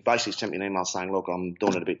exact. And he basically sent me an email saying, "Look, I'm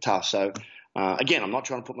doing it a bit tough." So again, I'm not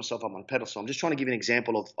trying to put myself up on a pedestal. I'm just trying to give you an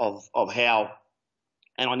example of how.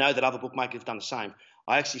 And I know that other bookmakers have done the same.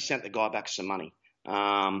 I actually sent the guy back some money.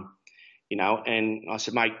 And I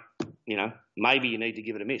said, mate, maybe you need to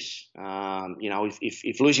give it a miss.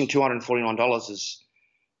 If losing $249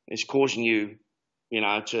 is causing you,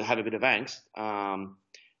 to have a bit of angst,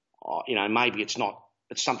 maybe it's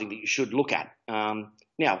something that you should look at.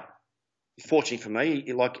 Now, fortunately for me,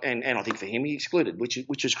 and I think for him, he excluded,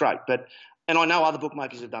 which is great. And I know other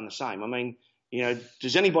bookmakers have done the same. I mean,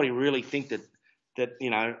 does anybody really think that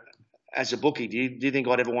as a bookie, do you think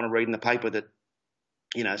I'd ever want to read in the paper that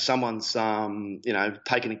someone's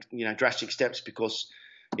taken drastic steps because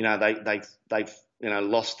they've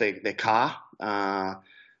lost their car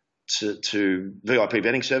to VIP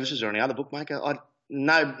betting services or any other bookmaker?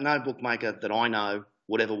 No bookmaker that I know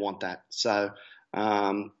would ever want that. So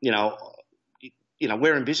we're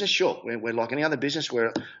in business, sure. We're like any other business.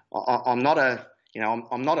 I'm not a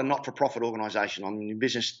not-for-profit organisation. I'm in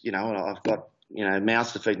business. I've got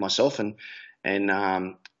mouths to feed myself,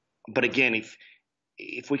 but again,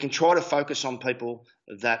 if we can try to focus on people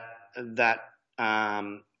that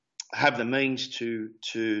have the means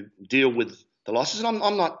to deal with the losses, and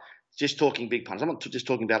I'm not just talking big punters. I'm not just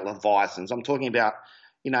talking about leviathans. I'm talking about,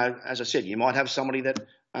 as I said, you might have somebody that,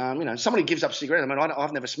 somebody gives up cigarettes. I mean,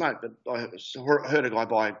 I've never smoked, but I heard a guy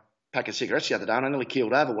buy a pack of cigarettes the other day and I nearly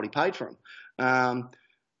keeled over what he paid for them.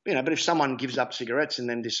 But if someone gives up cigarettes and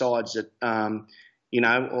then decides that, I'm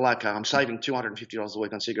saving $250 a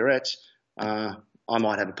week on cigarettes, I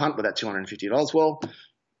might have a punt with that $250. Well,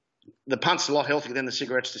 the punt's a lot healthier than the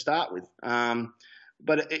cigarettes to start with.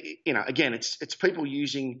 But again, it's people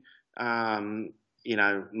using,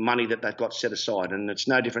 money that they've got set aside, and it's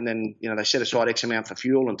no different than, they set aside X amount for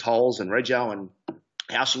fuel and tolls and rego and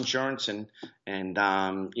house insurance and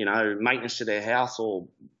maintenance to their house or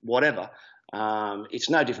whatever. It's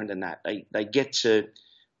no different than that. They get to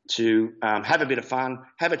have a bit of fun,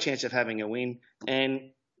 have a chance of having a win,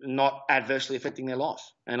 and not adversely affecting their life.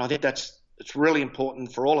 And I think it's really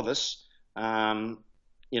important for all of us, to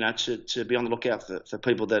be on the lookout for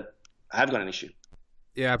people that have got an issue.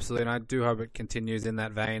 Yeah, absolutely. And I do hope it continues in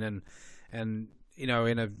that vein, and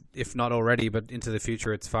if not already, but into the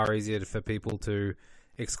future, it's far easier for people to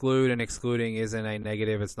exclude, and excluding isn't a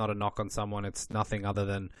negative. It's not a knock on someone. It's nothing other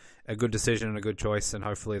than a good decision and a good choice, and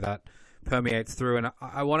hopefully that permeates through. And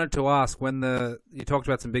I wanted to ask, you talked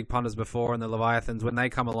about some big punters before and the Leviathans, when they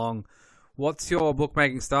come along, what's your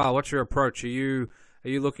bookmaking style? What's your approach? Are you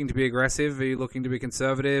looking to be aggressive? Are you looking to be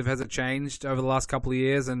conservative? Has it changed over the last couple of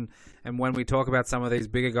years? And when we talk about some of these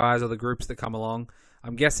bigger guys or the groups that come along,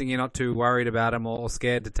 I'm guessing you're not too worried about them or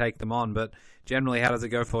scared to take them on, but generally, how does it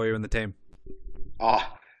go for you and the team? Oh,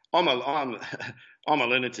 I'm a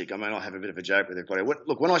lunatic. I mean, I have a bit of a joke with everybody.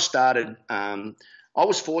 Look, when I started, I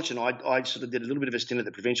was fortunate. I sort of did a little bit of a stint at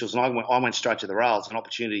the provincials, and I went straight to the rails. An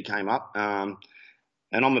opportunity came up, and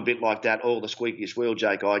I'm a bit like that. The squeakiest wheel,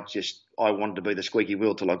 Jake. I wanted to be the squeaky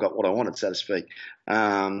wheel till I got what I wanted, so to speak.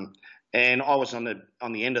 And I was on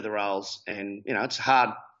the end of the rails, and it's a hard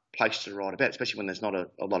place to ride a bet, especially when there's not a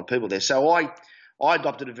lot of people there. So I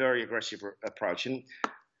adopted a very aggressive approach, and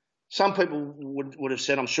some people would have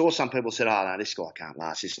said, I'm sure some people said, oh, no, this guy can't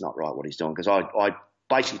last. It's not right what he's doing, because I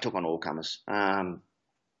basically took on all comers, and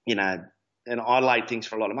I laid things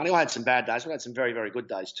for a lot of money. I had some bad days, but I had some very, very good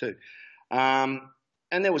days too.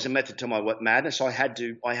 And there was a method to my madness. I had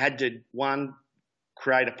to one,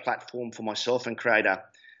 create a platform for myself and create a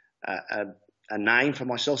name for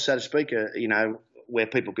myself, so to speak, where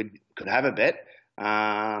people could have a bet.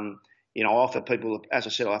 I offered people, as I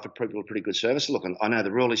said, a pretty good service. Look, I know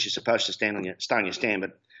the rule is you're supposed to stay on your stand,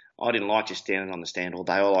 but I didn't like just standing on the stand all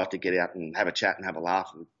day. I like to get out and have a chat and have a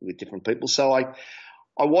laugh with different people. So I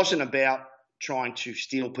wasn't about trying to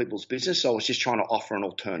steal people's business. I was just trying to offer an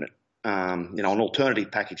alternate, an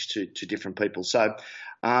alternative package to different people. So,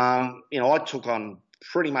 I took on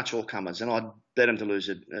pretty much all comers, and I bet them to lose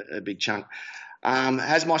a big chunk.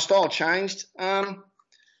 Has my style changed?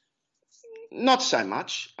 Not so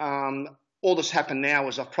much. All that's happened now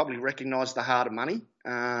is I've probably recognised the harder money,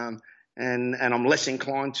 and I'm less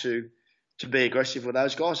inclined to be aggressive with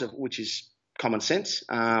those guys, which is common sense.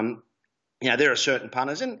 There are certain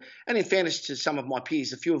punters, and in fairness to some of my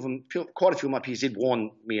peers, quite a few of my peers did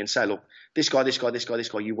warn me and say, look, this guy,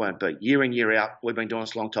 you won't beat. Year in, year out, we've been doing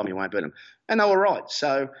this a long time, you won't beat him. And they were right.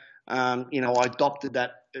 So I adopted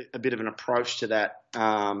that a bit of an approach to that,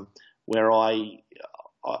 where I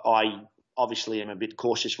obviously am a bit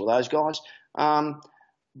cautious for those guys.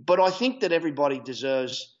 But I think that everybody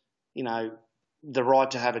deserves, the right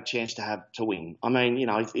to have a chance to win. I mean,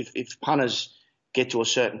 if punters get to a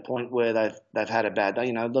certain point where they've had a bad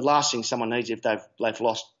day, the last thing someone needs if they've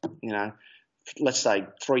lost, let's say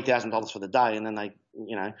 $3,000 for the day, and then they,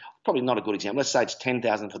 probably not a good example. Let's say it's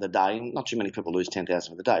 $10,000 for the day. Not too many people lose $10,000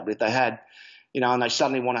 for the day, but if they had, and they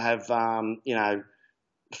suddenly want to have,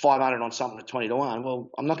 500 on something at 20 to 1, well,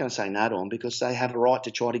 I'm not going to say no to them because they have a right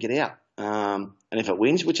to try to get out. And if it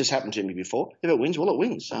wins, which has happened to me before, if it wins, well, it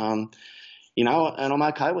wins. And I'm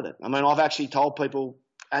okay with it. I mean, I've actually told people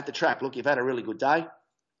at the track, look, you've had a really good day.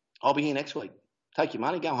 I'll be here next week. Take your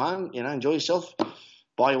money, go home, enjoy yourself,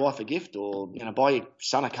 buy your wife a gift or, buy your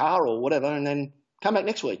son a car or whatever, and then come back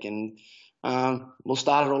next week and we'll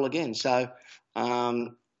start it all again. So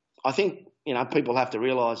I think, people have to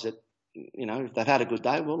realise that, if they've had a good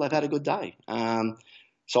day, well, they've had a good day.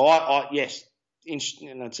 So yes,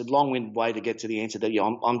 it's a long-winded way to get to the answer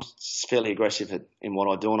that I'm fairly aggressive in what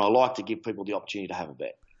I do, and I like to give people the opportunity to have a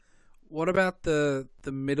bet. What about the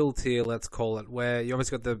middle tier, let's call it, where you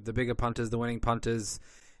obviously got the bigger punters, the winning punters.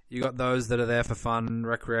 You got those that are there for fun,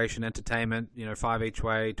 recreation, entertainment, 5 each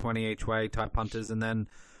way, 20 each way type punters. And then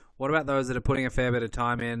what about those that are putting a fair bit of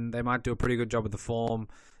time in? They might do a pretty good job with the form.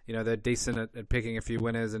 They're decent at picking a few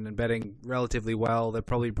winners and betting relatively well. They'll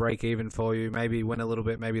probably break even for you, maybe win a little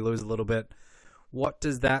bit, maybe lose a little bit. What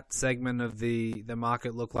does that segment of the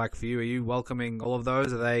market look like for you? Are you welcoming all of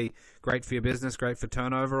those? Are they great for your business, great for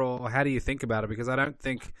turnover, or how do you think about it? Because I don't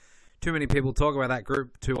think too many people talk about that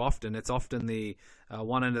group too often. It's often the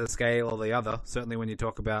one end of the scale or the other. Certainly when you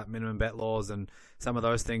talk about minimum bet laws and some of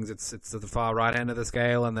those things, it's at the far right end of the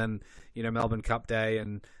scale, and then Melbourne Cup Day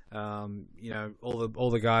and all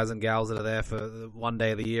the guys and gals that are there for one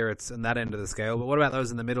day of the year. It's in that end of the scale. But what about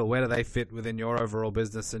those in the middle? Where do they fit within your overall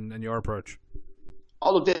business and your approach?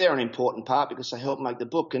 Oh, look, they're an important part because they help make the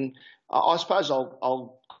book. And I suppose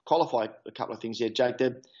I'll qualify a couple of things here, Jake.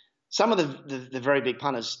 Some of the very big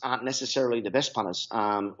punters aren't necessarily the best punters.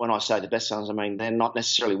 When I say the best punters, I mean they're not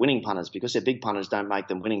necessarily winning punters because they're big punters don't make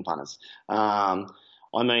them winning punters.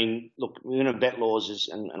 I mean, look, bet laws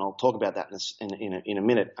and I'll talk about that in a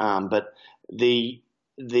minute. But the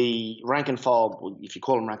rank and file, if you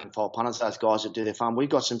call them rank and file punters, those guys that do their fun, we've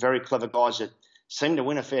got some very clever guys that seem to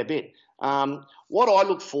win a fair bit. What I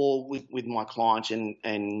look for with my clients, and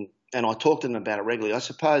I talk to them about it regularly, I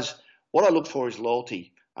suppose what I look for is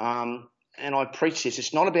loyalty. And I preach this.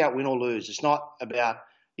 It's not about win or lose. It's not about,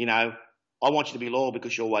 I want you to be loyal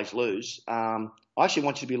because you always lose. I actually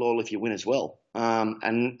want you to be loyal if you win as well.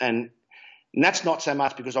 And that's not so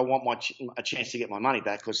much because I want a chance to get my money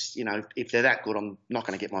back because, if they're that good, I'm not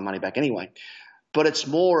going to get my money back anyway. But it's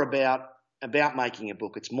more about making a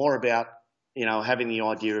book. It's more about, having the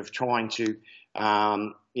idea of trying to,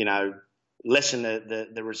 lessen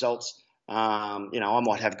the results. I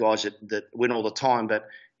might have guys that win all the time, but,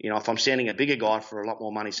 if I'm sending a bigger guy for a lot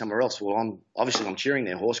more money somewhere else, well, I'm cheering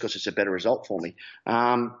their horse because it's a better result for me.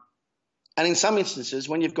 And in some instances,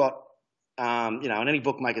 when you've got, and any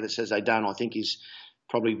bookmaker that says they don't, I think is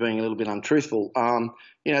probably being a little bit untruthful.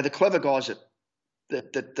 The clever guys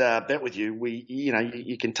that bet with you,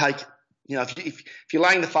 you can take, if you're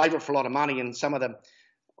laying the favourite for a lot of money, and some of them,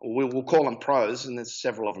 we'll call them pros, and there's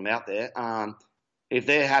several of them out there. If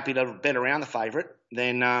they're happy to bet around the favourite,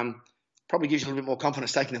 then probably gives you a little bit more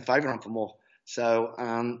confidence taking the favourite on for more. So,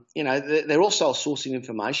 they're also sourcing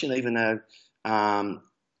information, even though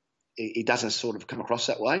it doesn't sort of come across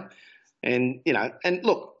that way. And, and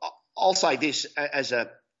look, I'll say this as the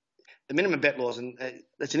minimum bet laws, and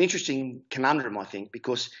it's an interesting conundrum, I think,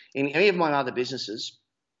 because in any of my other businesses,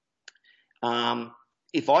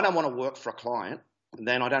 if I don't want to work for a client,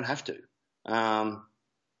 then I don't have to.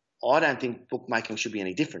 I don't think bookmaking should be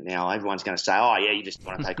any different now. Everyone's going to say, oh, yeah, you just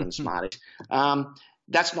want to take on the smartest.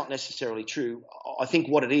 That's not necessarily true. I think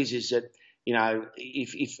what it is that,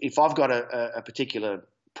 if I've got a particular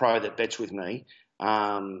pro that bets with me,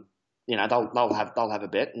 they'll have a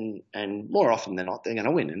bet, and more often than not, they're going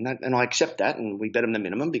to win. And I accept that, and we bet them the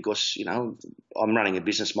minimum because, I'm running a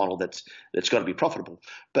business model that's got to be profitable.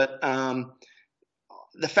 But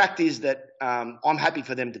the fact is that I'm happy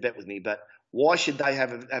for them to bet with me, but why should they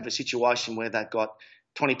have a situation where they've got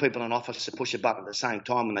 20 people in an office to push a button at the same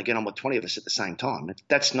time when they get on with 20 of us at the same time?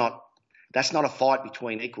 That's not a fight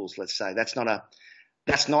between equals, let's say. That's not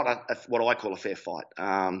what I call a fair fight.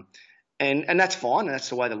 And that's fine, and that's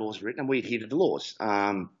the way the laws are written, and we adhere to the laws.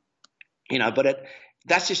 But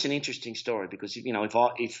that's just an interesting story because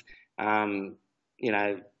if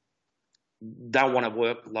don't want to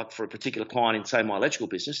work like for a particular client in, say, my electrical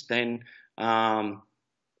business, then I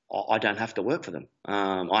don't have to work for them.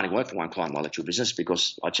 I only work for one client in my electrical business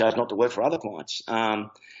because I chose not to work for other clients. Why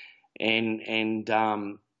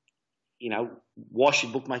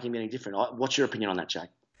should bookmaking be any different? What's your opinion on that, Jake?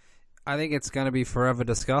 I think it's going to be forever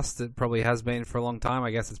discussed. It probably has been for a long time. I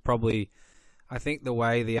guess it's probably, I think the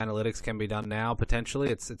way the analytics can be done now, potentially,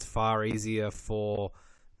 it's far easier for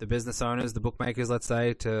the business owners, the bookmakers, let's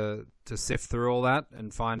say, to sift through all that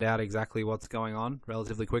and find out exactly what's going on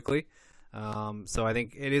relatively quickly. So I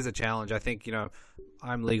think it is a challenge. I think,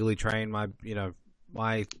 I'm legally trained.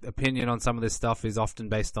 My opinion on some of this stuff is often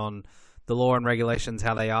based on the law and regulations,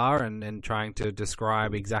 how they are, and trying to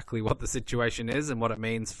describe exactly what the situation is and what it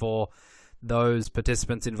means for those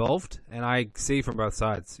participants involved. And I see from both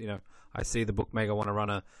sides. I see the bookmaker want to run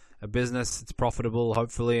a business. It's profitable,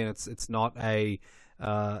 hopefully, and it's not a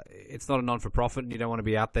non-for-profit, and you don't want to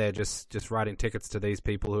be out there just writing tickets to these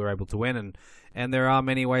people who are able to win. And there are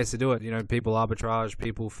many ways to do it. People arbitrage,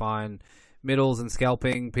 people find middles and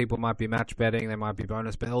scalping, people might be match betting, they might be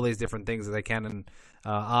bonus bet, all these different things that they can and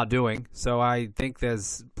are doing. So I think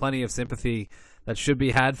there's plenty of sympathy that should be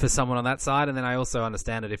had for someone on that side. And then I also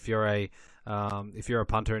understand it if you're a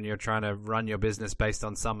punter and you're trying to run your business based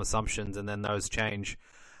on some assumptions and then those change.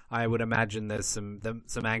 I would imagine there's some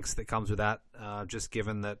angst that comes with that, just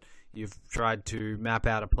given that you've tried to map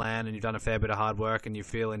out a plan and you've done a fair bit of hard work and you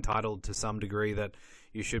feel entitled to some degree that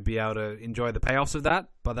you should be able to enjoy the payoffs of that.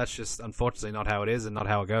 But that's just unfortunately not how it is and not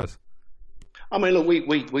how it goes. I mean, look, we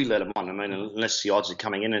let them on. I mean, unless the odds are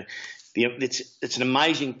coming in, and it's an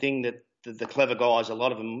amazing thing that the clever guys, a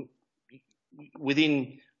lot of them,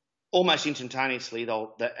 within almost instantaneously,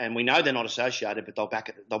 and we know they're not associated, but they'll bet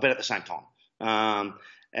at the same time.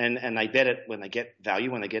 And they bet it when they get value,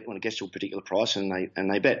 when it gets to a particular price, and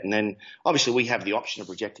they bet. And then obviously we have the option of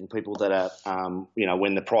rejecting people that are,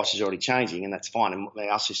 when the price is already changing, and that's fine. And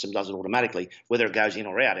our system does it automatically, whether it goes in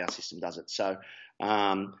or out. Our system does it. So,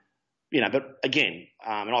 but again,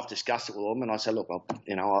 and I've discussed it with them, and I say, look,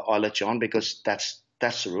 I let you on because that's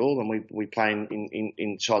the rule, and we play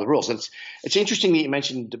inside the rules. And it's interesting that you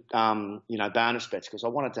mentioned, bonus bets, because I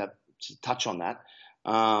wanted to touch on that.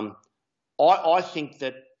 I think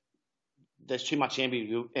that there's too much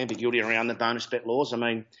ambiguity around the bonus bet laws. I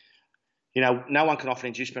mean, no one can offer an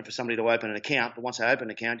inducement for somebody to open an account, but once they open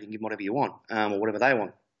an account, you can give them whatever you want, or whatever they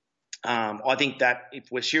want. I think that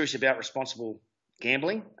if we're serious about responsible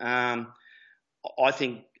gambling, I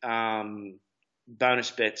think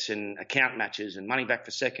bonus bets and account matches and money back for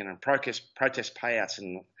second and protest payouts,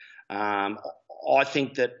 and I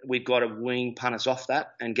think that we've got to wean punters off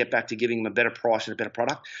that and get back to giving them a better price and a better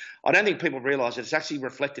product. I don't think people realise that it's actually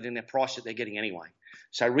reflected in their price that they're getting anyway.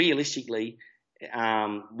 So realistically,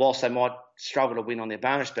 whilst they might struggle to win on their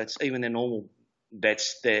bonus bets, even their normal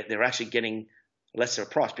bets, they're actually getting lesser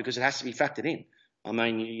price because it has to be factored in. I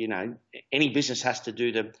mean, any business has to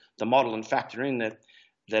do the model and factor in that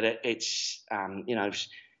it's,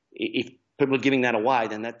 if people are giving that away,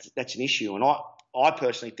 then that's an issue. And I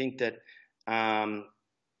personally think that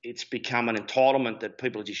it's become an entitlement that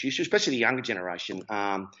people are just used to, especially the younger generation.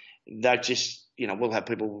 They just, we'll have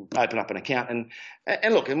people open up an account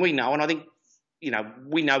and look, and we know, and I think,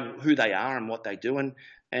 we know who they are and what they do,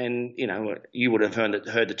 and you would have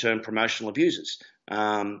heard the term promotional abusers,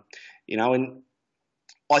 and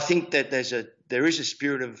I think that there is a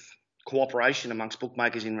spirit of cooperation amongst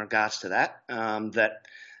bookmakers in regards to that.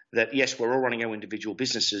 That yes, we're all running our individual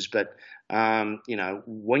businesses, but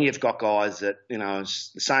when you've got guys that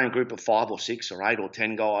it's the same group of 5 or 6 or 8 or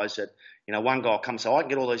 10 guys that one guy comes, so I can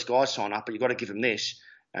get all these guys signed up, but you've got to give them this,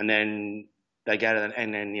 and then they go to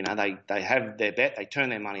and then they have their bet, they turn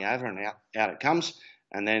their money over, and out it comes,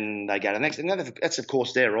 and then they go to the next. And that's of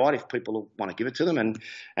course their right if people want to give it to them, and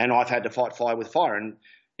I've had to fight fire with fire, and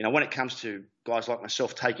when it comes to guys like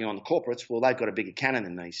myself taking on the corporates, well, they've got a bigger cannon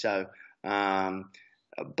than me, so.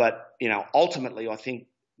 But ultimately, I think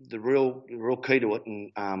the real key to it,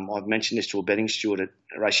 and I've mentioned this to a betting steward at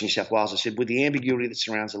Racing New South Wales. I said, with the ambiguity that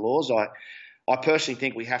surrounds the laws, I personally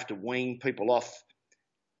think we have to wean people off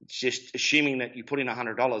just assuming that you put in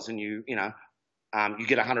 $100 and you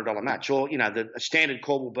get a $100 match, or the standard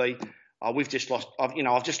call will be, I've just lost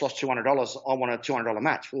 $200. I want a $200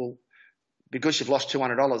 match. Well, because you've lost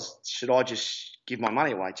 $200, should I just give my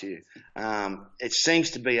money away to you? It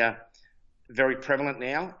seems to be very prevalent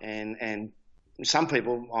now, and some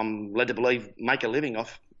people, I'm led to believe, make a living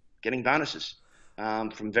off getting bonuses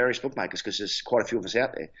from various bookmakers, because there's quite a few of us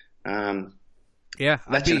out there.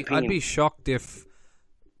 I'd be shocked if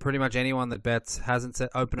pretty much anyone that bets hasn't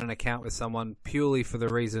opened an account with someone purely for the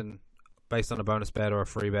reason based on a bonus bet or a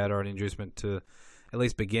free bet or an inducement to at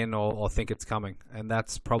least begin or think it's coming. And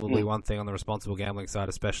that's probably one thing on the responsible gambling side,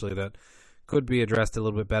 especially, that could be addressed a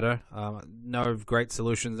little bit better. No great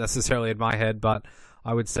solutions necessarily in my head, but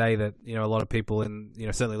I would say that, a lot of people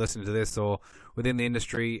certainly listening to this or within the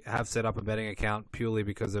industry have set up a betting account purely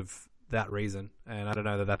because of that reason. And I don't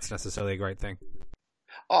know that that's necessarily a great thing.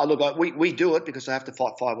 Oh, look, we do it because I have to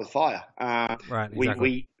fight fire with fire. Right,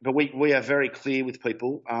 exactly. We are very clear with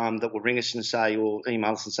people that will ring us and say, or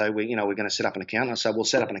email us and say, we're going to set up an account. And I say, we'll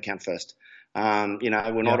set up an account first. We're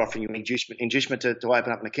not offering you inducement to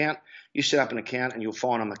open up an account. You set up an account and you'll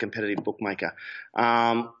find I'm a competitive bookmaker.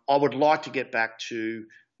 I would like to get back to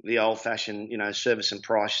the old-fashioned, service and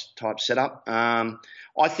price type setup.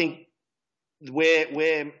 I think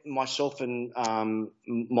where myself and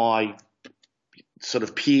my sort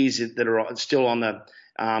of peers that are still on the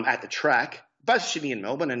at the track, both Sydney and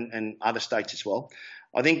Melbourne and other states as well.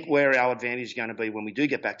 I think where our advantage is going to be when we do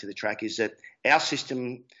get back to the track is that our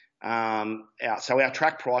system, so our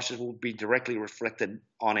track prices will be directly reflected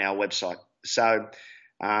on our website. So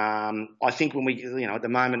I think when we, at the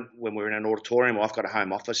moment when we're in an auditorium, or I've got a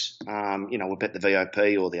home office, we'll bet the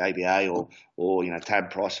VOP or the ABA or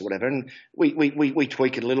tab price or whatever, and we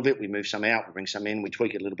tweak it a little bit. We move some out, we bring some in, we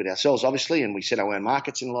tweak it a little bit ourselves, obviously, and we set our own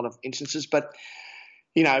markets in a lot of instances. But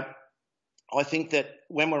I think that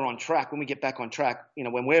when we're on track, when we get back on track,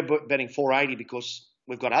 when we're betting 480 because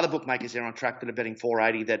we've got other bookmakers there on track that are betting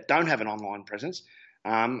 480 that don't have an online presence,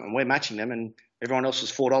 and we're matching them, and everyone else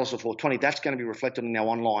is $4 or $4.20. That's going to be reflected in our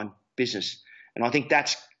online business, and I think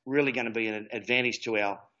that's really going to be an advantage to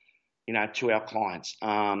our, to our clients.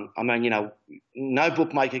 No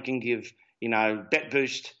bookmaker can give, bet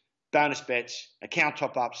boost, bonus bets, account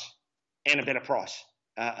top ups, and a better price.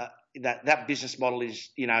 That business model is,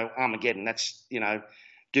 Armageddon. That's,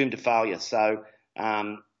 doomed to failure. So,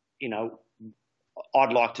 I'd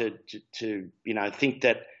like to think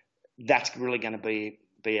that that's really going to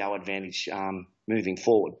be our advantage moving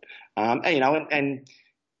forward. And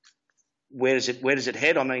where does it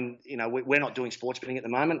head? I mean, we're not doing sports betting at the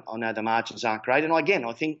moment. I know the margins aren't great, and again,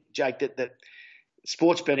 I think, Jake, that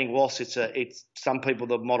sports betting, whilst it's some people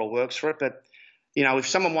the model works for it, but if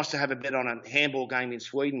someone wants to have a bet on a handball game in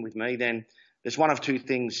Sweden with me, then there's one of two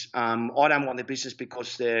things. I don't want their business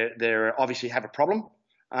because they're obviously have a problem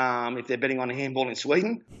if they're betting on a handball in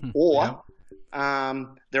Sweden, or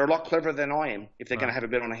they're a lot cleverer than I am if they're going to have a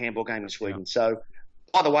bet on a handball game in Sweden. Yeah. So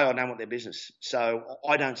either way, I don't want their business. So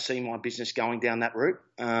I don't see my business going down that route.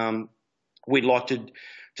 We'd like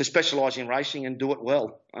to specialise in racing and do it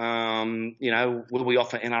well. Will we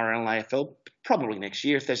offer NRL and AFL? Probably next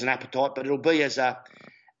year if there's an appetite, but it'll be as an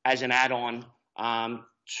add-on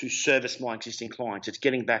to service my existing clients. It's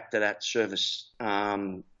getting back to that service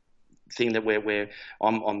thing that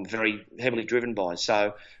I'm very heavily driven by.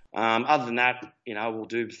 So other than that, we'll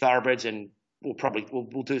do thoroughbreds and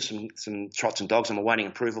we'll do some trots and dogs. I'm awaiting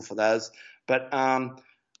approval for those. But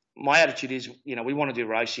my attitude is, we want to do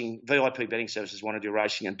racing. VIP betting services want to do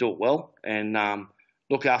racing and do it well and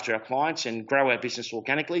look after our clients and grow our business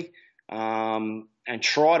organically. And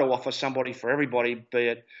try to offer somebody for everybody, be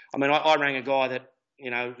it. I rang a guy that, he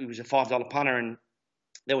was a $5 punter and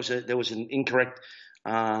there was an incorrect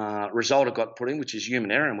result it got put in, which is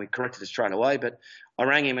human error, and we corrected it straight away. But I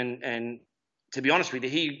rang him and to be honest with you,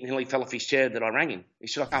 he nearly fell off his chair that I rang him. He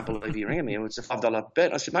said, I can't believe you rang me. It was a $5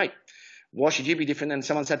 bet. I said, mate, why should you be different than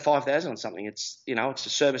someone's had 5,000 on something? It's, it's a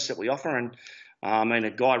service that we offer. And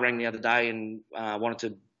a guy rang the other day and wanted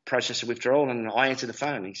to process a withdrawal, and I answered the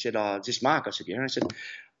phone. He said, is this Mark? I said, yeah. I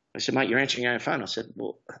said, mate, you're answering your own phone. I said,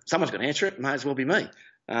 well, someone's going to answer it. It may as well be me.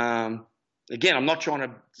 Again, I'm not trying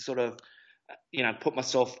to sort of, put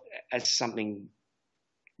myself as something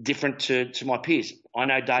different to my peers. I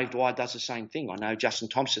know Dave Dwyer does the same thing. I know Justin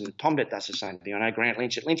Thompson at TomBet does the same thing. I know Grant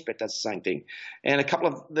Lynch at LynchBet does the same thing. And a couple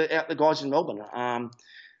of the guys in Melbourne.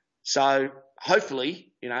 So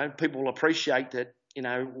hopefully, people will appreciate that,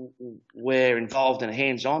 we're involved and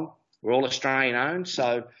hands-on. We're all Australian owned.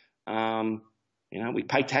 So, we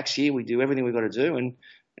pay tax here. We do everything we've got to do.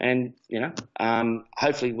 And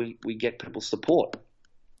hopefully we get people's support.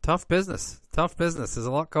 Tough business. There's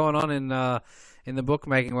a lot going on in the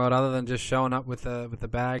bookmaking world other than just showing up with the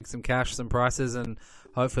bag, some cash, some prices, and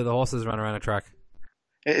hopefully the horses run around a track.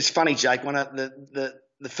 It's funny, Jake. One of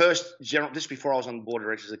the first general, just before I was on the board of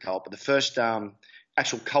directors of the co-op, but the first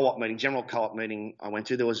actual co-op meeting, general co-op meeting I went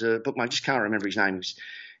to, there was a bookmaker, I just can't remember his name.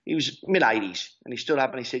 He was mid-80s, and he stood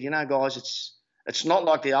up and he said, guys, It's not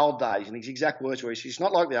like the old days, and his exact words were, it's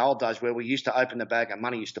not like the old days where we used to open the bag and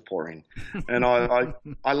money used to pour in. And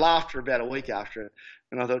I laughed for about a week after it.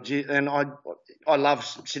 And I thought, gee, and I love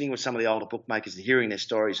sitting with some of the older bookmakers and hearing their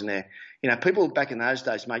stories. And people back in those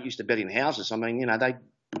days, mate, used to bet in houses. I mean,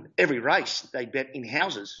 every race they bet in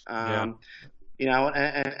houses. And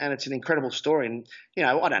it's an incredible story. And,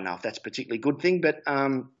 I don't know if that's a particularly good thing, but,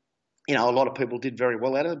 a lot of people did very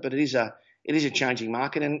well out of it, but it is a changing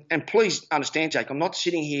market. And please understand, Jake, I'm not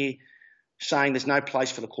sitting here saying there's no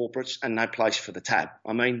place for the corporates and no place for the tab.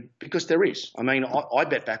 I mean, because there is. I mean, I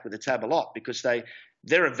bet back with the tab a lot because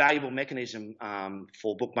they're a valuable mechanism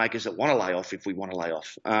for bookmakers that want to lay off if we want to lay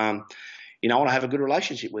off. And I have a good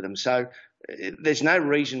relationship with them. So there's no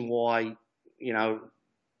reason why,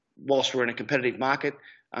 whilst we're in a competitive market,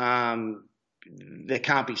 there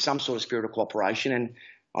can't be some sort of spirit of cooperation. And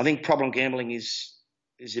I think problem gambling is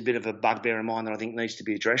a bit of a bugbear in mine that I think needs to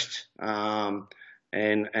be addressed. And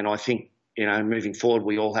I think, moving forward,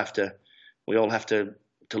 we all have to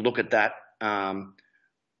look at that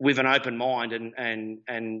with an open mind.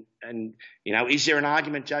 And is there an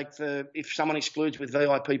argument, Jake, for if someone excludes with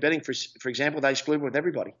VIP betting, for example, they exclude with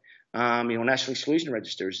everybody? National Exclusion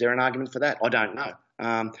Register. Is there an argument for that? I don't know.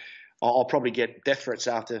 I'll probably get death threats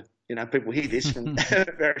after people hear this from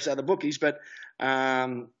various other bookies, but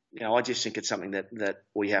I just think it's something that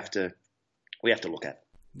we have to look at.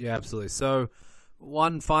 Yeah, absolutely. So,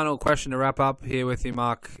 one final question to wrap up here with you,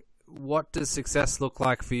 Mark. What does success look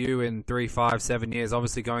like for you in 3, 5, 7 years?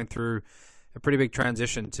 Obviously, going through a pretty big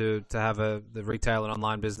transition to have the retail and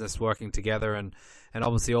online business working together, and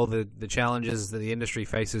obviously all the challenges that the industry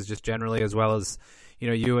faces just generally, as well as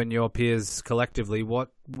you and your peers collectively. What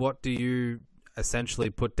do you essentially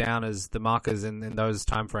put down as the markers in those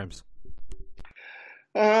timeframes?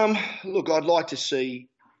 Look, I'd like to see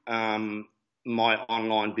my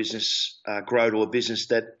online business grow to a business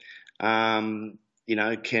that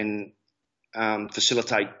can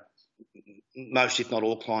facilitate most, if not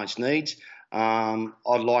all, clients' needs. I've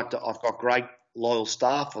got great loyal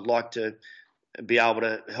staff. I'd like to be able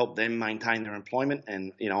to help them maintain their employment,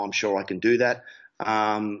 and I'm sure I can do that.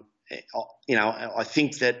 I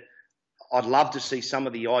think that I'd love to see some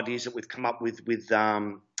of the ideas that we've come up with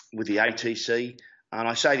the ATC, and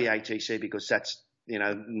I say the ATC because that's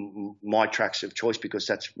my tracks of choice because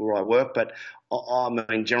that's where I work. But I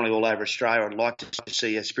mean, generally all over Australia, I'd like to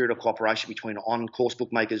see a spirit of cooperation between on-course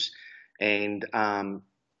bookmakers and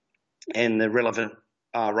the relevant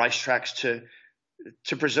racetracks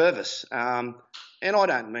to preserve us. And I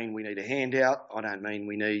don't mean we need a handout. I don't mean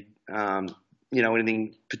we need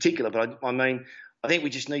anything particular. But I mean, I think we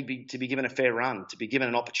just need to be given a fair run, to be given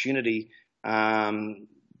an opportunity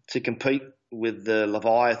to compete with the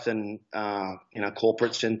Leviathan,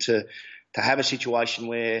 corporates, and to have a situation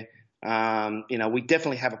where, we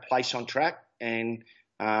definitely have a place on track, and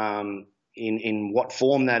in what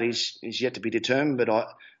form that is yet to be determined. But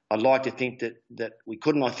I'd like to think that we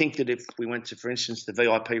couldn't. I think that if we went to, for instance, the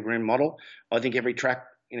VIP room model, I think every track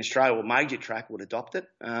in Australia, or major track, would adopt it.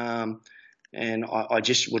 And I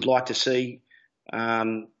just would like to see,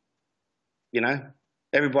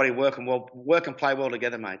 everybody work and play well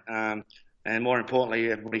together, mate. And more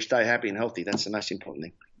importantly, everybody stay happy and healthy. That's the most important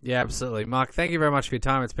thing. Yeah, absolutely. Mark, thank you very much for your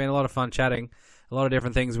time. It's been a lot of fun chatting. A lot of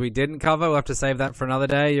different things we didn't cover. We'll have to save that for another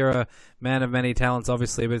day. You're a man of many talents,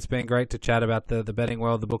 obviously, but it's been great to chat about the betting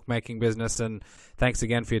world, the bookmaking business, and thanks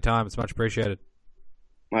again for your time. It's much appreciated.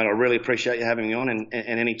 Mate, I really appreciate you having me on, and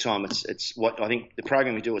any time. It's what I think the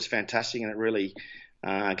program we do is fantastic, and it really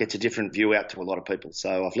gets a different view out to a lot of people.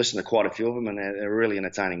 So I've listened to quite a few of them, and they're really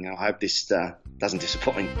entertaining. I hope this doesn't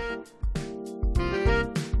disappoint.